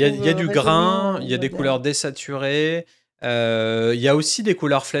 Je la Bah, il trouve, y a du résolument, grain, il y a des couleurs moderne. désaturées, il y a aussi des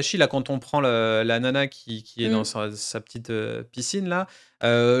couleurs flashy. Là, quand on prend la nana qui est dans Mmh. sa petite, piscine là,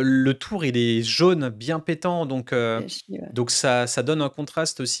 le tour, il est jaune bien pétant Flashy, ouais. donc ça donne un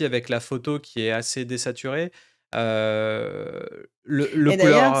contraste aussi avec la photo qui est assez désaturée. Le Et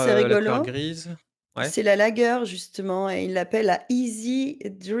d'ailleurs, couleur, c'est la couleur rigolo, grise. Ouais, c'est la lager justement et ils l'appellent la easy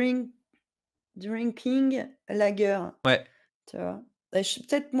drinking lager, ouais. tu vois? Et je suis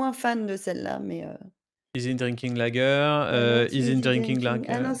peut-être moins fan de celle-là, mais Easy Drinking Lager, what Easy easy Drinking drinking?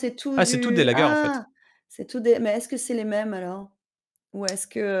 Ah Lager. non, c'est tout Ah, c'est toutes des du lagers, en fait. ah! C'est tout des mais est-ce que c'est les mêmes alors? Ou est-ce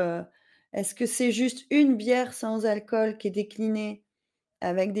que c'est juste une bière sans alcool qui est déclinée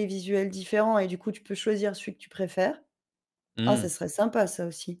avec des visuels différents et du coup tu peux choisir celui que tu préfères? Ah, Mmh. ça serait sympa ça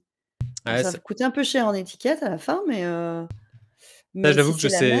aussi. Bon, Ouais, ça va coûter un peu cher en étiquette à la fin, ça, mais si j'avoue que je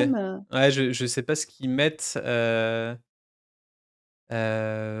c'est la sais même, ouais, je sais pas ce qu'ils mettent,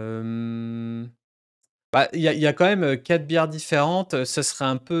 hem, bah, il y a quand même, 4 bières différentes, ça serait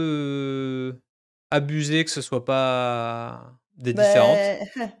un peu, abusé que ce soit pas des différentes.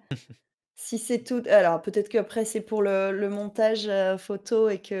 beh, si c'est tout alors peut-être qu'après c'est pour le montage, photo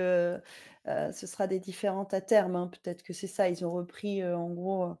et que, ce sera des différentes à terme, hein. Peut-être que c'est ça, ils ont repris, en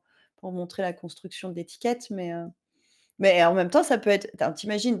gros, pour montrer la construction de l'étiquette, mais en même temps ça peut être attends, tu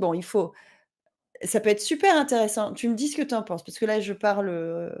bon il faut ça peut être super intéressant. Tu me dis ce que tu en penses, parce que là je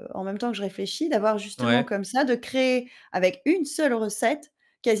parle, en même temps que je réfléchis, d'avoir justement Ouais. comme ça, de créer avec une seule recette,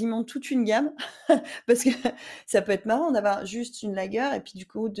 quasiment toute une gamme. Parce que ça peut être marrant d'avoir juste une lager et puis du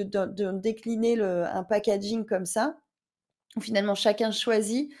coup de décliner un packaging comme ça, où finalement chacun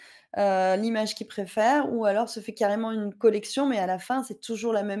choisit, l'image qu'il préfère ou alors se fait carrément une collection, mais à la fin c'est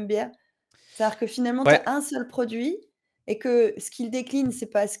toujours la même bière. C'est-à-dire que finalement, tu as Ouais, un seul produit et que ce qu'il décline, c'est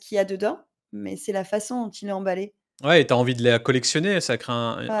pas ce qu'il y a dedans, mais c'est la façon dont il est emballé. ouais et tu as envie de la collectionner, ça crée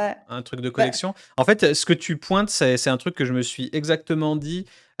Ouais. un truc de Bah, collection. En fait, ce que tu pointes, c'est un truc que je me suis exactement dit,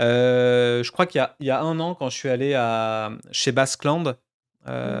 je crois qu'il y a 1 an quand je suis allé chez Baskland,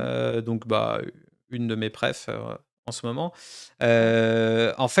 mmh, donc bah, une de mes préf, en ce moment.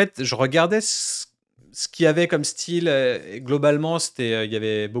 ouais. En fait, je regardais ce qu'il y avait comme style, et globalement, il y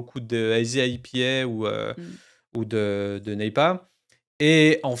avait beaucoup de hazy IPA Mmh. ou de NEIPA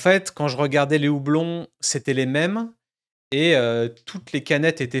et en fait, quand je regardais les houblons, c'était les mêmes et toutes les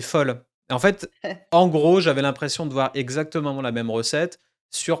canettes étaient folles. En fait, en gros, j'avais l'impression de voir exactement la même recette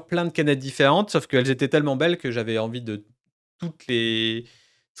sur plein de canettes différentes, sauf qu'elles étaient tellement belles que j'avais envie de toutes les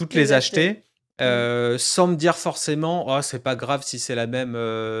toutes Les les acheter. acheter, Mmh. sans me dire forcément: «Oh, c'est pas grave si c'est la même,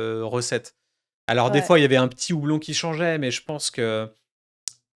 recette». Alors des Ouais. fois, il y avait un petit houblon qui changeait, mais je pense que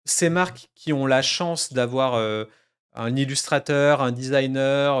ces marques qui ont la chance d'avoir, un illustrateur, un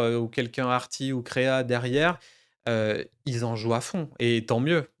designer, ou quelqu'un arty ou créa derrière, ils en jouent à fond et tant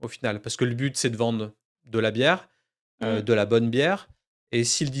mieux au final. Parce que le but, c'est de vendre de la bière, Mmh. de la bonne bière et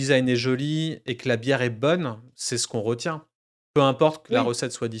si le design est joli et que la bière est bonne, c'est ce qu'on retient. Peu importe que la Oui.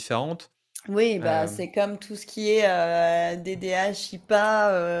 recette soit différente, Oui, bah, hem, c'est comme tout ce qui est, DDH,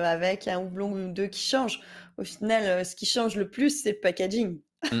 IPA, avec un houblon ou 2 qui changent. Au final, ce qui change le plus, c'est le packaging.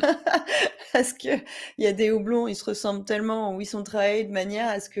 mmh, Parce qu'il y a des houblons, ils se ressemblent tellement ou ils sont travaillés de manière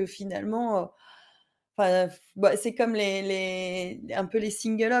à ce que finalement, enfin, bah, c'est comme les un peu les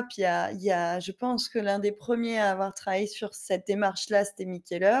single up. Il y a je pense que l'un des premiers à avoir travaillé sur cette démarche-là, c'était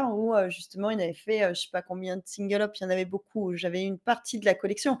Mikkeller où, justement, il avait fait, je sais pas combien de single up, il y en avait beaucoup. J'avais une partie de la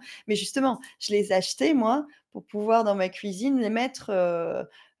collection. Mais justement, je les achetais moi pour pouvoir dans ma cuisine les mettre,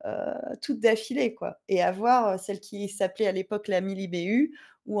 toutes d'affilée quoi et avoir, celle qui s'appelait à l'époque la Mili BU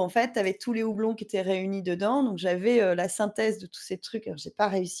où en fait, tu avais tous les houblons qui étaient réunis dedans. Donc j'avais, la synthèse de tous ces trucs. Alors j'ai pas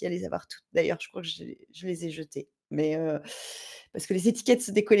réussi à les avoir toutes. D'ailleurs, je crois que je les ai jetées. Mais, parce que les étiquettes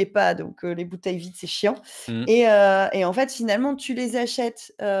se décollaient pas, donc, les bouteilles vides, c'est chiant mmh. et en fait, finalement, tu les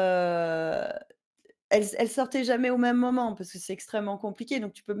achètes, elles sortaient jamais au même moment parce que c'est extrêmement compliqué,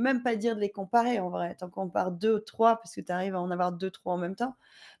 donc tu peux même pas dire de les comparer en vrai. Tu en compares 2 ou 3 parce que tu arrives à en avoir 2, 3 en même temps.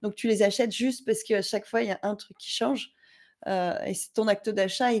 Donc tu les achètes juste parce qu'à chaque fois, il y a un truc qui change. Et c ton acte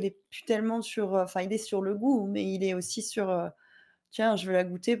d'achat, il est plus tellement sur, enfin, il est sur le goût, mais il est aussi sur, «Tiens, je veux la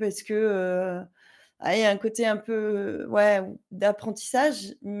goûter parce que, il y a un côté un peu, ouais,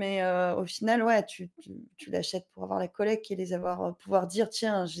 d'apprentissage, mais au final, ouais, tu l'achètes pour avoir la collecte et les avoir, pouvoir dire: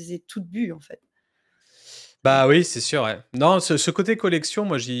 «Tiens, je les ai toutes bues, en fait». Bah, Donc oui, c'est sûr, ouais. Non, ce côté collection,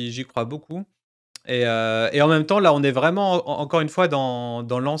 moi, j'y crois beaucoup. Et en même temps, là, on est vraiment encore une fois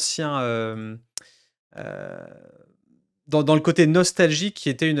dans l'ancien, heu, dans le côté nostalgique qui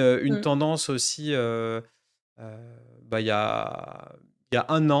était une mmh, tendance aussi, heu, bah, il y a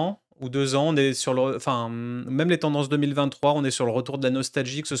 1 an ou 2 ans, on est sur le enfin, même les tendances 2023, on est sur le retour de la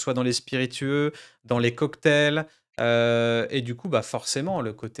nostalgie, que ce soit dans les spiritueux, dans les cocktails, et du coup, bah, forcément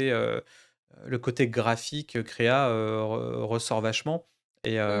le côté graphique, créa, ressort vachement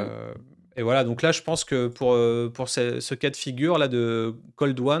et mmh, heu et voilà, donc là, je pense que pour ce cas de figure-là de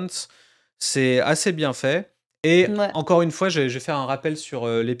Cold Ones, c'est assez bien fait et mouais, encore une fois, je vais faire un rappel sur,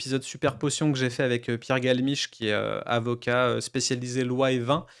 l'épisode Super Potion que j'ai fait avec, Pierre Galmiche qui est, avocat, spécialisé loi et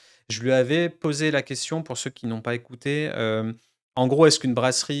vin. Je lui avais posé la question pour ceux qui n'ont pas écouté, en gros, est-ce qu'une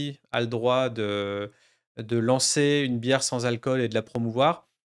brasserie a le droit de lancer une bière sans alcool et de la promouvoir?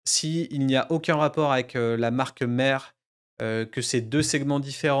 S'il n'y a aucun rapport avec, la marque mère, que c'est 2 segments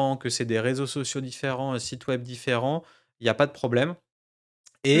différents, que c'est des réseaux sociaux différents, un site web différent, il y a pas de problème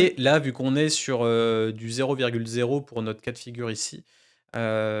et mmh, là, vu qu'on est sur, du 0,0 pour notre cas de figure ici,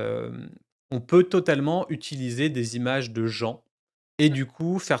 on peut totalement utiliser des images de gens et mmh, du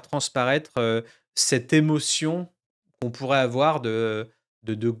coup, faire transparaître, cette émotion qu'on pourrait avoir de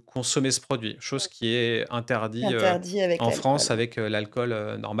consommer ce produit. Chose mmh. qui est interdit, Interdit avec en l'alcool, France ouais. avec,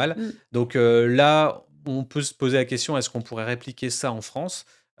 l'alcool, normal. Mmh, Donc, là, on peut se poser la question: «Est-ce qu'on pourrait répliquer ça en France?»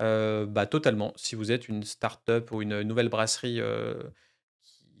 Bah, totalement. Si vous êtes une start-up ou une nouvelle brasserie,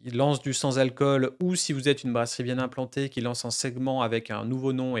 qui lance du sans alcool ou si vous êtes une brasserie bien implantée qui lance un segment avec un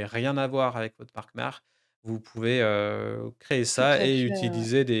nouveau nom et rien à voir avec votre marque mère, vous pouvez, créer tout ça à et fait, ouais.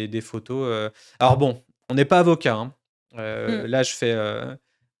 utiliser des photos, alors bon, on n'est pas avocat, hein. Mmh, Là, je fais,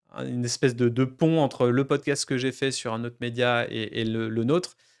 une espèce de pont entre le podcast que j'ai fait sur un autre média et le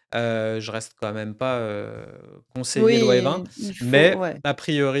nôtre. Je reste quand même pas, conseiller loi et vin, oui, il faut, mais ouais, a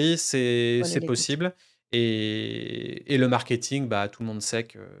priori, faut aller c'est l'écouter. possible et le marketing, bah, tout le monde sait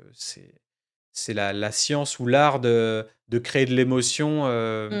que c'est la science ou l'art de créer de l'émotion,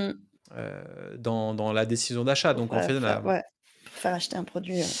 Mmh. dans la décision d'achat. Donc en fait, on a ouais, pour faire acheter un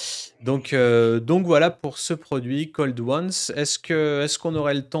produit, ouais. donc voilà pour ce produit Cold Ones. Est-ce qu'on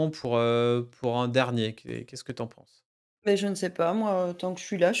aurait le temps pour un dernier? Qu'est-ce que tu en penses? Mais je ne sais pas moi, tant que je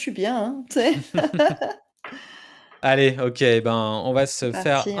suis là, je suis bien, hein, tu sais? Allez, OK, ben, on va C'est se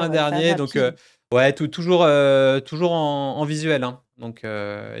faire parti, on un va le faire dernier donc rapide. ouais, toujours en visuel, hein, donc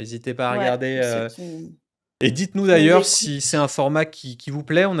hésitez pas à Ouais, regarder, pour ceux et dites-nous qui nous d'ailleurs si c'est écoutent. un format qui vous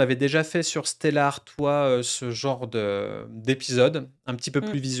plaît. On avait déjà fait sur Stellar, toi, ce genre d'épisode, un petit peu Mmh.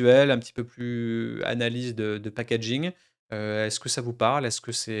 plus visuel, un petit peu plus analyse de packaging. Est-ce que ça vous parle? Est-ce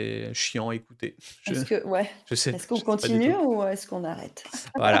que c'est chiant à écouter? Je Est-ce que ouais, je est-ce qu'on sais pas du continue tout. ou est-ce qu'on arrête?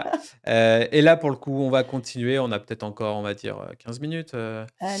 Voilà, et là, pour le coup, on va continuer. On a peut-être encore, on va dire, 15 minutes.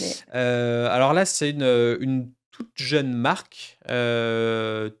 Allez, Alors là, c'est une toute jeune marque,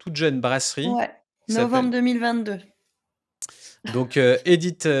 toute jeune brasserie ouais, qui novembre s'appelle 2022. donc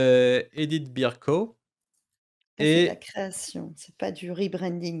Edith Beer Co. Ça, c'est de la Et création, c'est pas du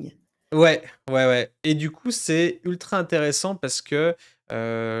rebranding. ouais, ouais, ouais, et du coup, c'est ultra intéressant parce que,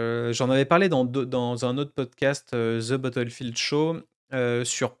 j'en avais parlé dans un autre podcast, The Bottlefield Show,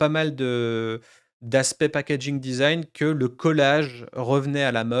 sur pas mal d'aspects packaging design, que le collage revenait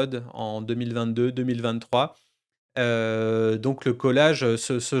à la mode en 2022-2023. Donc le collage,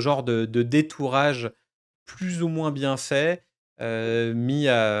 ce genre de détourage plus ou moins bien fait, mis,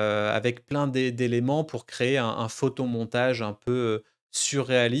 avec plein d'éléments pour créer un photomontage un peu,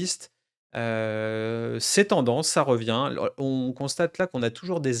 surréaliste. C'est tendance, ça revient. On constate là qu'on a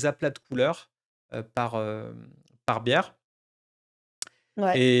toujours des aplats de couleurs, par bière,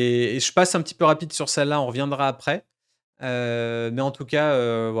 Ouais, et je passe un petit peu rapide sur celle-là, on reviendra après. Mais en tout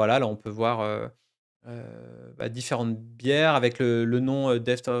cas, voilà, là on peut voir, bah, différentes bières avec le nom,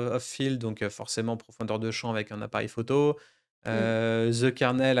 Depth of Field, donc forcément profondeur de champ avec un appareil photo, mmh, The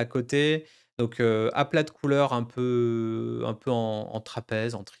Kernel à côté, donc aplat de couleurs un peu en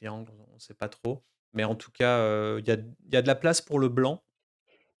trapèze, en triangle, on ne sait pas trop, mais en tout cas, il y a de la place pour le blanc,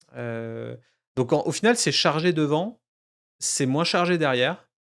 heu, donc au final, c'est chargé devant, c'est moins chargé derrière.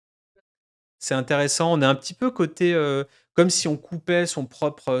 C'est intéressant. On est un petit peu côté, comme si on coupait son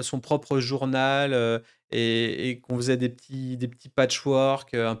propre journal, et qu'on faisait des petits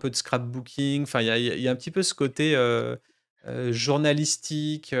patchwork, un peu de scrapbooking. Enfin, il y a un petit peu ce côté,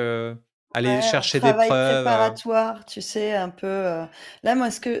 journalistique, aller ouais, chercher des travail preuves, préparatoire, tu sais, un peu, là,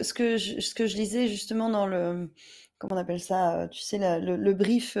 moi, ce que je lisais justement dans le comment on appelle ça? Tu sais, le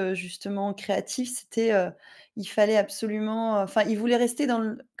brief, justement créatif, c'était, il fallait absolument, enfin, il voulait rester dans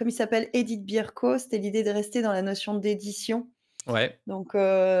le comme il s'appelle Edith Bierko, c'était l'idée de rester dans la notion d'édition. ouais. Donc,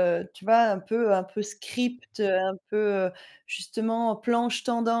 tu vois, un peu script, un peu, justement planche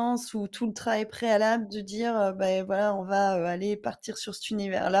tendance ou tout le travail préalable de dire, beh, voilà, on va, aller partir sur cet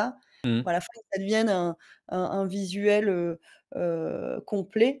univers-là. Mmh. Bon, à la fin, que ça devienne un visuel,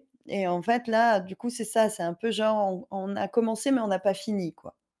 complet et en fait, là, du coup, c'est ça, c'est un peu genre on a commencé mais on n'a pas fini,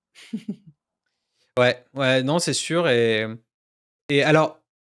 quoi. Ouais, ouais, non, c'est sûr, et alors,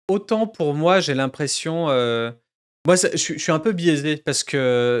 autant pour moi, j'ai l'impression, moi, je suis un peu biaisé parce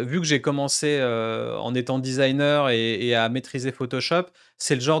que vu que j'ai commencé, en étant designer et à maîtriser Photoshop,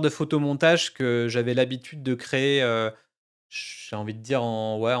 c'est le genre de photomontage que j'avais l'habitude de créer, j'ai envie de dire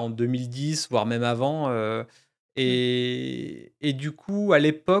ouais, en 2010, voire même avant, Mmh. et du coup, à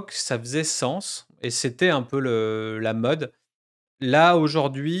l'époque, ça faisait sens et c'était un peu la mode. Là,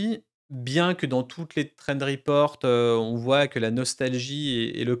 aujourd'hui, bien que dans toutes les trend reports, on voit que la nostalgie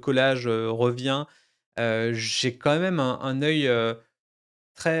et le collage, revient, j'ai quand même un œil,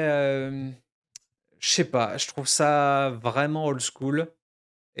 très, je sais pas, je trouve ça vraiment old school,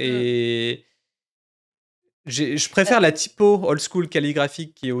 Mmh. et je préfère la typo old school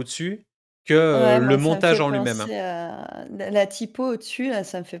calligraphique qui est au-dessus que, Ouais, le moi, ça me montage fait en lui-même. penser à la typo au-dessus, là,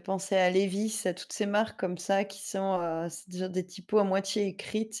 ça me fait penser à Levi's, à toutes ces marques comme ça qui sont, c'est déjà des typos à moitié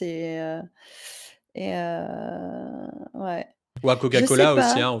écrites ouais. Ou à Je sais Coca-Cola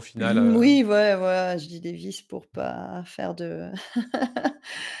aussi, pas. hein, au final, Oui, ouais, voilà, je dis Levi's pour pas faire de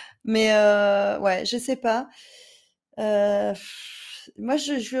mais ouais, je sais pas. Heu, moi,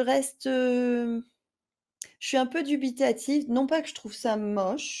 je reste, je suis un peu dubitative, non pas que je trouve ça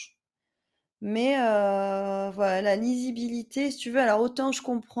moche. Mais voilà, la lisibilité, si tu veux, alors autant je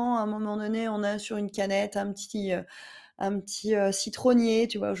comprends, à un moment donné, on a sur une canette un petit citronnier,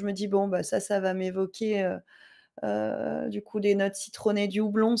 tu vois? Où je me dis: «Bon, bah, ça va m'évoquer, du coup, des notes citronnées, du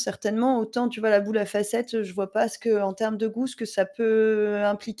houblon certainement». Autant, tu vois, la boule à facettes, je vois pas ce que en termes de goût, ce que ça peut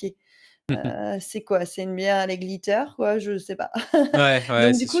impliquer. C'est quoi? C'est une bière à les glitters quoi? Je sais pas. Ouais,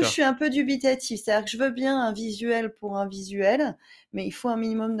 ouais, Donc du c'est coup, je sûr. suis un peu dubitative. C'est-à-dire que je veux bien un visuel pour un visuel, mais il faut un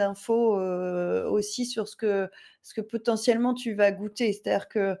minimum d'infos, aussi sur ce que potentiellement tu vas goûter. C'est-à-dire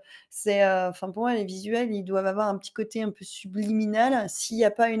que enfin pour moi les visuels, ils doivent avoir un petit côté un peu subliminal. S'il y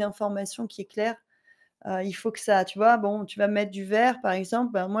a pas une information qui est claire, il faut que ça tu vois? Bon, tu vas mettre du vert par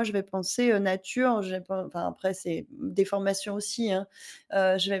exemple, ben moi je vais penser, nature, je vais pen enfin après c'est des formations aussi, hein.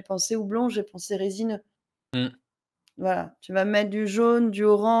 Je vais penser houblon, je vais penser résineux. Mmh. Voilà, tu vas mettre du jaune, du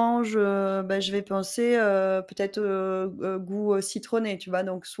orange, bah, je vais penser, peut-être, goût, citronné, tu vois?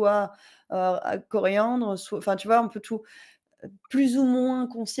 Donc soit, à coriandre, soit enfin, tu vois? Un peu tout, plus ou moins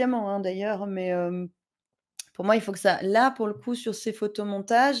consciemment, hein, d'ailleurs, mais pour moi, il faut que ça là, pour le coup, sur ces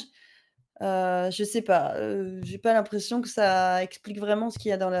photomontages, je sais pas, j'ai pas l'impression que ça explique vraiment ce qu'il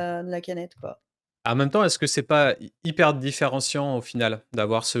y a dans la canette, quoi. En même temps, est-ce que c'est pas hyper différenciant au final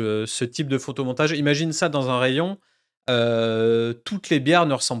d'avoir ce type de photomontage? Imagine ça dans un rayon, toutes les bières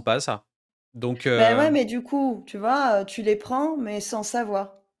ne ressemblent pas à ça. Donc Ben ouais, mais du coup, tu vois, tu les prends, mais sans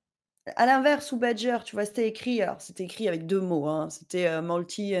savoir. À l'inverse, sous Badger, tu vois, c'était écrit avec 2 mots, hein, c'était,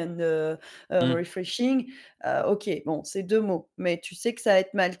 malty and, mmh, refreshing. OK, bon, c'est 2 mots, mais tu sais que ça va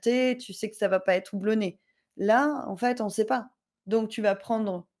être maltais, tu sais que ça va pas être houblonné. Là, en fait, on sait pas. Donc tu vas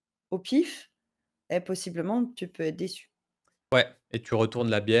prendre au pif et possiblement, tu peux être déçu. ouais, et tu retournes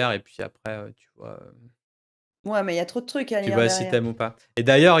la bière et puis après, Ouais, mais il y a trop de trucs à tu lire vois si derrière. t'aimes ou pas. Et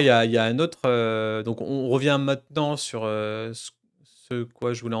d'ailleurs, il y a un autre, donc on revient maintenant sur, ce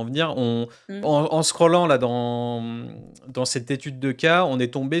quoi je voulais en venir. Mmh. En scrollant là dans cette étude de cas, on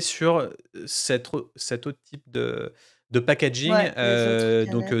est tombé sur, cet autre type de packaging, Ouais, les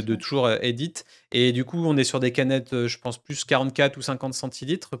autres donc canettes, de ouais. toujours, Edit, et du coup, on est sur des canettes, je pense plus 44 ou 50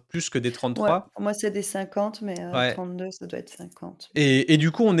 centilitres, plus que des Ouais, 33. pour moi, c'est des 50, mais Ouais. 32, ça doit être 50. Et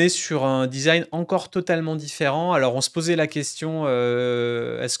du coup, on est sur un design encore totalement différent. Alors, on se posait la question,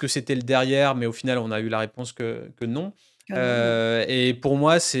 est-ce que c'était le derrière? Mais au final, on a eu la réponse que non. Que non, ouais. Et pour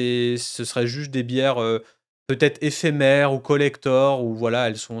moi, ce serait juste des bières, peut-être éphémères ou collector, ou voilà,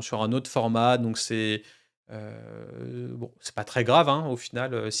 elles sont sur un autre format. Donc bon, c'est pas très grave, hein, au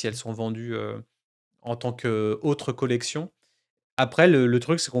final, si elles sont vendues, en tant qu'autre collection. Après, le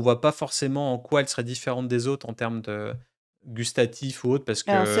truc, c'est qu'on voit pas forcément en quoi elle serait différente des autres en termes de gustatif ou autre, parce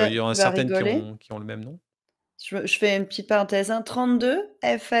Alors qu'il ça, y en a tu vas certaines qui rigoler. ont le même nom. Je fais une petite parenthèse, hein, 32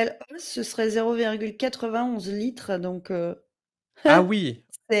 FLO, ce serait 0,91 litres, donc Ah oui!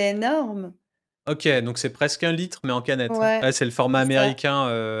 c'est énorme. OK, donc c'est presque 1 litre, mais en canette. Ouais, Ouais, c'est le format c'est ça.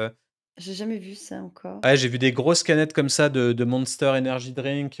 américain, J'ai jamais vu ça encore. ouais, j'ai vu des grosses canettes comme ça de Monster Energy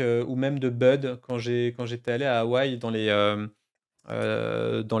Drink, ou même de Bud quand j'étais allé à Hawaï dans les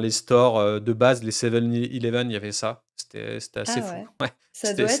stores, de base, les 7-Eleven, il y avait ça. C'était assez Ah fou. ouais. Ouais,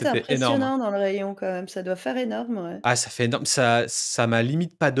 Ça doit être c'était énorme. impressionnant dans le rayon quand même, ça doit faire énorme, ouais. Ah, ça fait énorme, ça m'a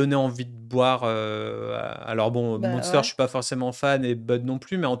limite pas donné envie de boire, alors bon, Bah Monster, je ouais. suis pas forcément fan, et Bud non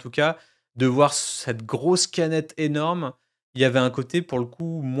plus, mais en tout cas, de voir cette grosse canette énorme, il y avait un côté pour le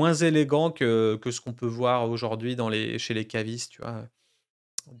coup moins élégant que ce qu'on peut voir aujourd'hui chez les cavistes, tu vois?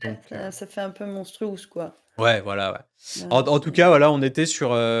 Donc Ça fait un peu monstruous, quoi. ouais, voilà, ouais. Ouais, En tout c'est cas, voilà, on était sur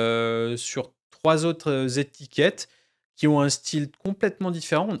 3 autres, étiquettes qui ont un style complètement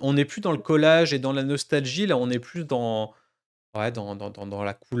différent. On n'est plus dans le collage et dans la nostalgie, là, on est plus dans, ouais, dans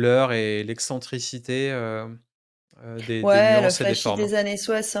la couleur et l'excentricité, des ouais, le nuances et des flashy formes. des années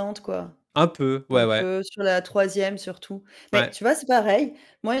 60, quoi. Un peu, ouais, Un ouais, peu sur la troisième surtout. Mais ouais. tu vois, c'est pareil.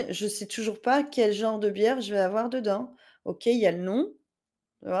 Moi, je sais toujours pas quel genre de bière je vais avoir dedans. OK, il y a le nom,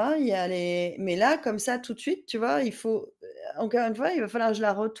 tu vois? Il y a les mais là, comme ça, tout de suite, tu vois, il faut, encore une fois, il va falloir que je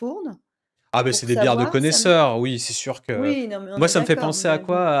la retourne Ah beh, c'est pour des bières de savoir ça me connaisseurs, oui, c'est sûr que oui, non, mais on moi, est ça me fait d'accord, penser à mais bon.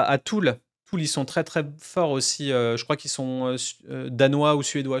 quoi? À Tool. Tool, ils sont très, très forts aussi, je crois qu'ils sont, danois ou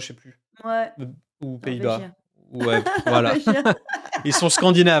suédois, je sais plus, Ouais, ou Pays-Bas. norvégien. Ouais, voilà. Norvégien. Ils sont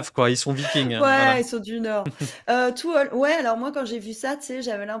scandinaves, quoi, ils sont vikings, hein, Ouais, voilà. ils sont du Nord. Tout ouais, alors moi, quand j'ai vu ça, tu sais,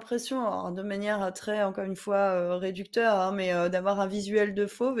 j'avais l'impression, alors de manière, très, encore une fois, réducteur, hein, mais d'avoir un visuel de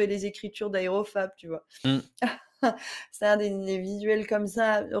fauve et les écritures d'Aérofab, tu vois? Mmh. C'est-à-dire des visuels comme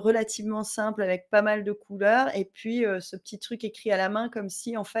ça, relativement simples, avec pas mal de couleurs et puis, ce petit truc écrit à la main comme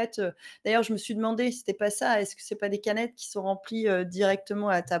si en fait, d'ailleurs je me suis demandé si c'était pas ça, est-ce que c'est pas des canettes qui sont remplies, directement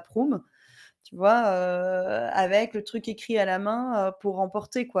à la taproom? Tu vois? Avec le truc écrit à la main, pour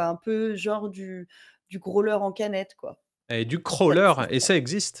emporter quoi, un peu genre du growler en canette quoi. Et du Ça crawler, ça et ça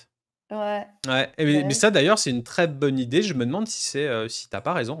existe. ouais, Ouais, et mais bah, ça d'ailleurs, c'est une très bonne idée. Je me demande si tu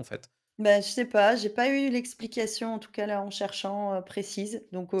pas raison, en fait. Bah, je sais pas, j'ai pas eu l'explication en tout cas là en cherchant, précise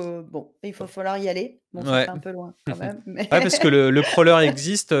donc bon, il va falloir y aller. Bon, ça Ouais. fait un peu loin quand même, mais Ouais, parce que le crawler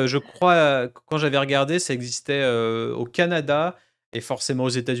existe, je crois, quand j'avais regardé, ça existait, au Canada et forcément aux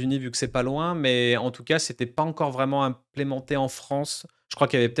États-Unis vu que c'est pas loin, mais en tout cas, c'était pas encore vraiment implémenté en France. Je crois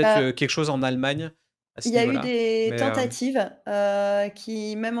qu'il y avait peut-être, bah, quelque chose en Allemagne à il ce y a eu niveau-là, des mais, tentatives,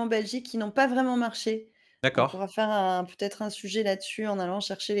 qui même en Belgique, qui n'ont pas vraiment marché. On d'accord. pourra faire peut-être un sujet là-dessus en allant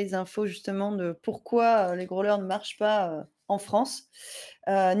chercher les infos justement de pourquoi, les growlers ne marchent pas, en France,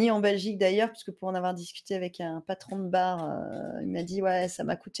 ni en Belgique d'ailleurs, puisque pour en avoir discuté avec un patron de bar, il m'a dit: «Ouais, ça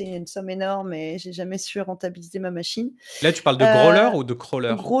m'a coûté une somme énorme et j'ai jamais su rentabiliser ma machine». Là, tu parles de growler Heu, ou de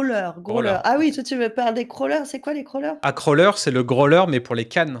crawler? growler. Growler, Ah oui, OK. toi tu me parles des crawlers, c'est quoi les crawlers? Ah, crawler, c'est le growler mais pour les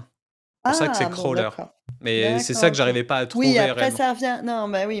cannes. Pour ça que c'est Ah bon, crawler, d'accord. mais c'est ça D'accord, que OK. j'arrivais pas à Oui, trouver après réellement. ça revient non,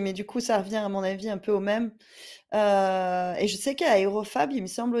 bah, oui, mais du coup, ça revient à mon avis un peu au même. Et je sais qu'à Aérofab, il me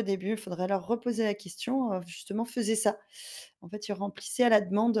semble au début, il faudrait leur reposer la question, justement faisaient ça. En fait, ils remplissaient à la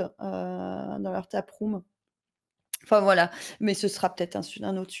demande, dans leur taproom. Enfin voilà, mais ce sera peut-être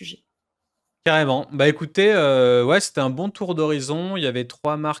un autre sujet. Carrément. Bah, écoutez, ouais, c'était un bon tour d'horizon. Il y avait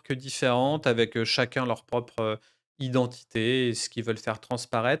 3 marques différentes avec, chacun leur propre, identité et ce qu'ils veulent faire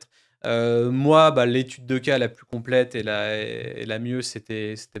transparaître. Moi, bah, l'étude de cas la plus complète et la mieux,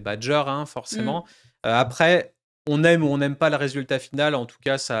 c'était Badger, hein, Mmh. forcément. Après, on aime ou on n'aime pas le résultat final. En tout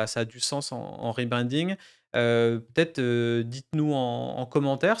cas, ça a du sens en rebranding. Peut-être, dites-nous en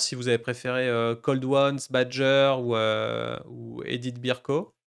commentaire si vous avez préféré, Cold Ones, Badger ou Edith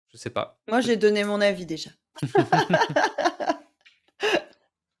Birko. Je sais pas. Moi, j'ai donné mon avis déjà.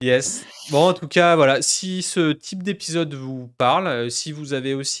 Yes. Bon, en tout cas, voilà, si ce type d'épisode vous parle, si vous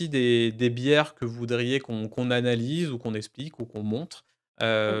avez aussi des bières que vous voudriez qu'on analyse ou qu'on explique ou qu'on montre,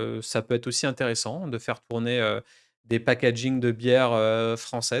 Mmh. ça peut être aussi intéressant de faire tourner, des packagings de bières,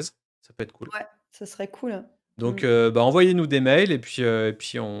 françaises. Ça peut être cool. Ouais, ce serait cool. Donc, Mmh. bah, envoyez-nous des mails et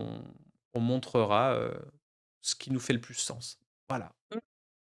puis on montrera, ce qui nous fait le plus sens. Voilà.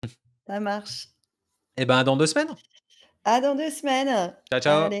 Mmh. Ça marche. Et ben, à dans 2 semaines. À dans 2 semaines. Ciao,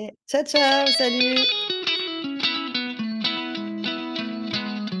 ciao. Allez, ciao, ciao, salut.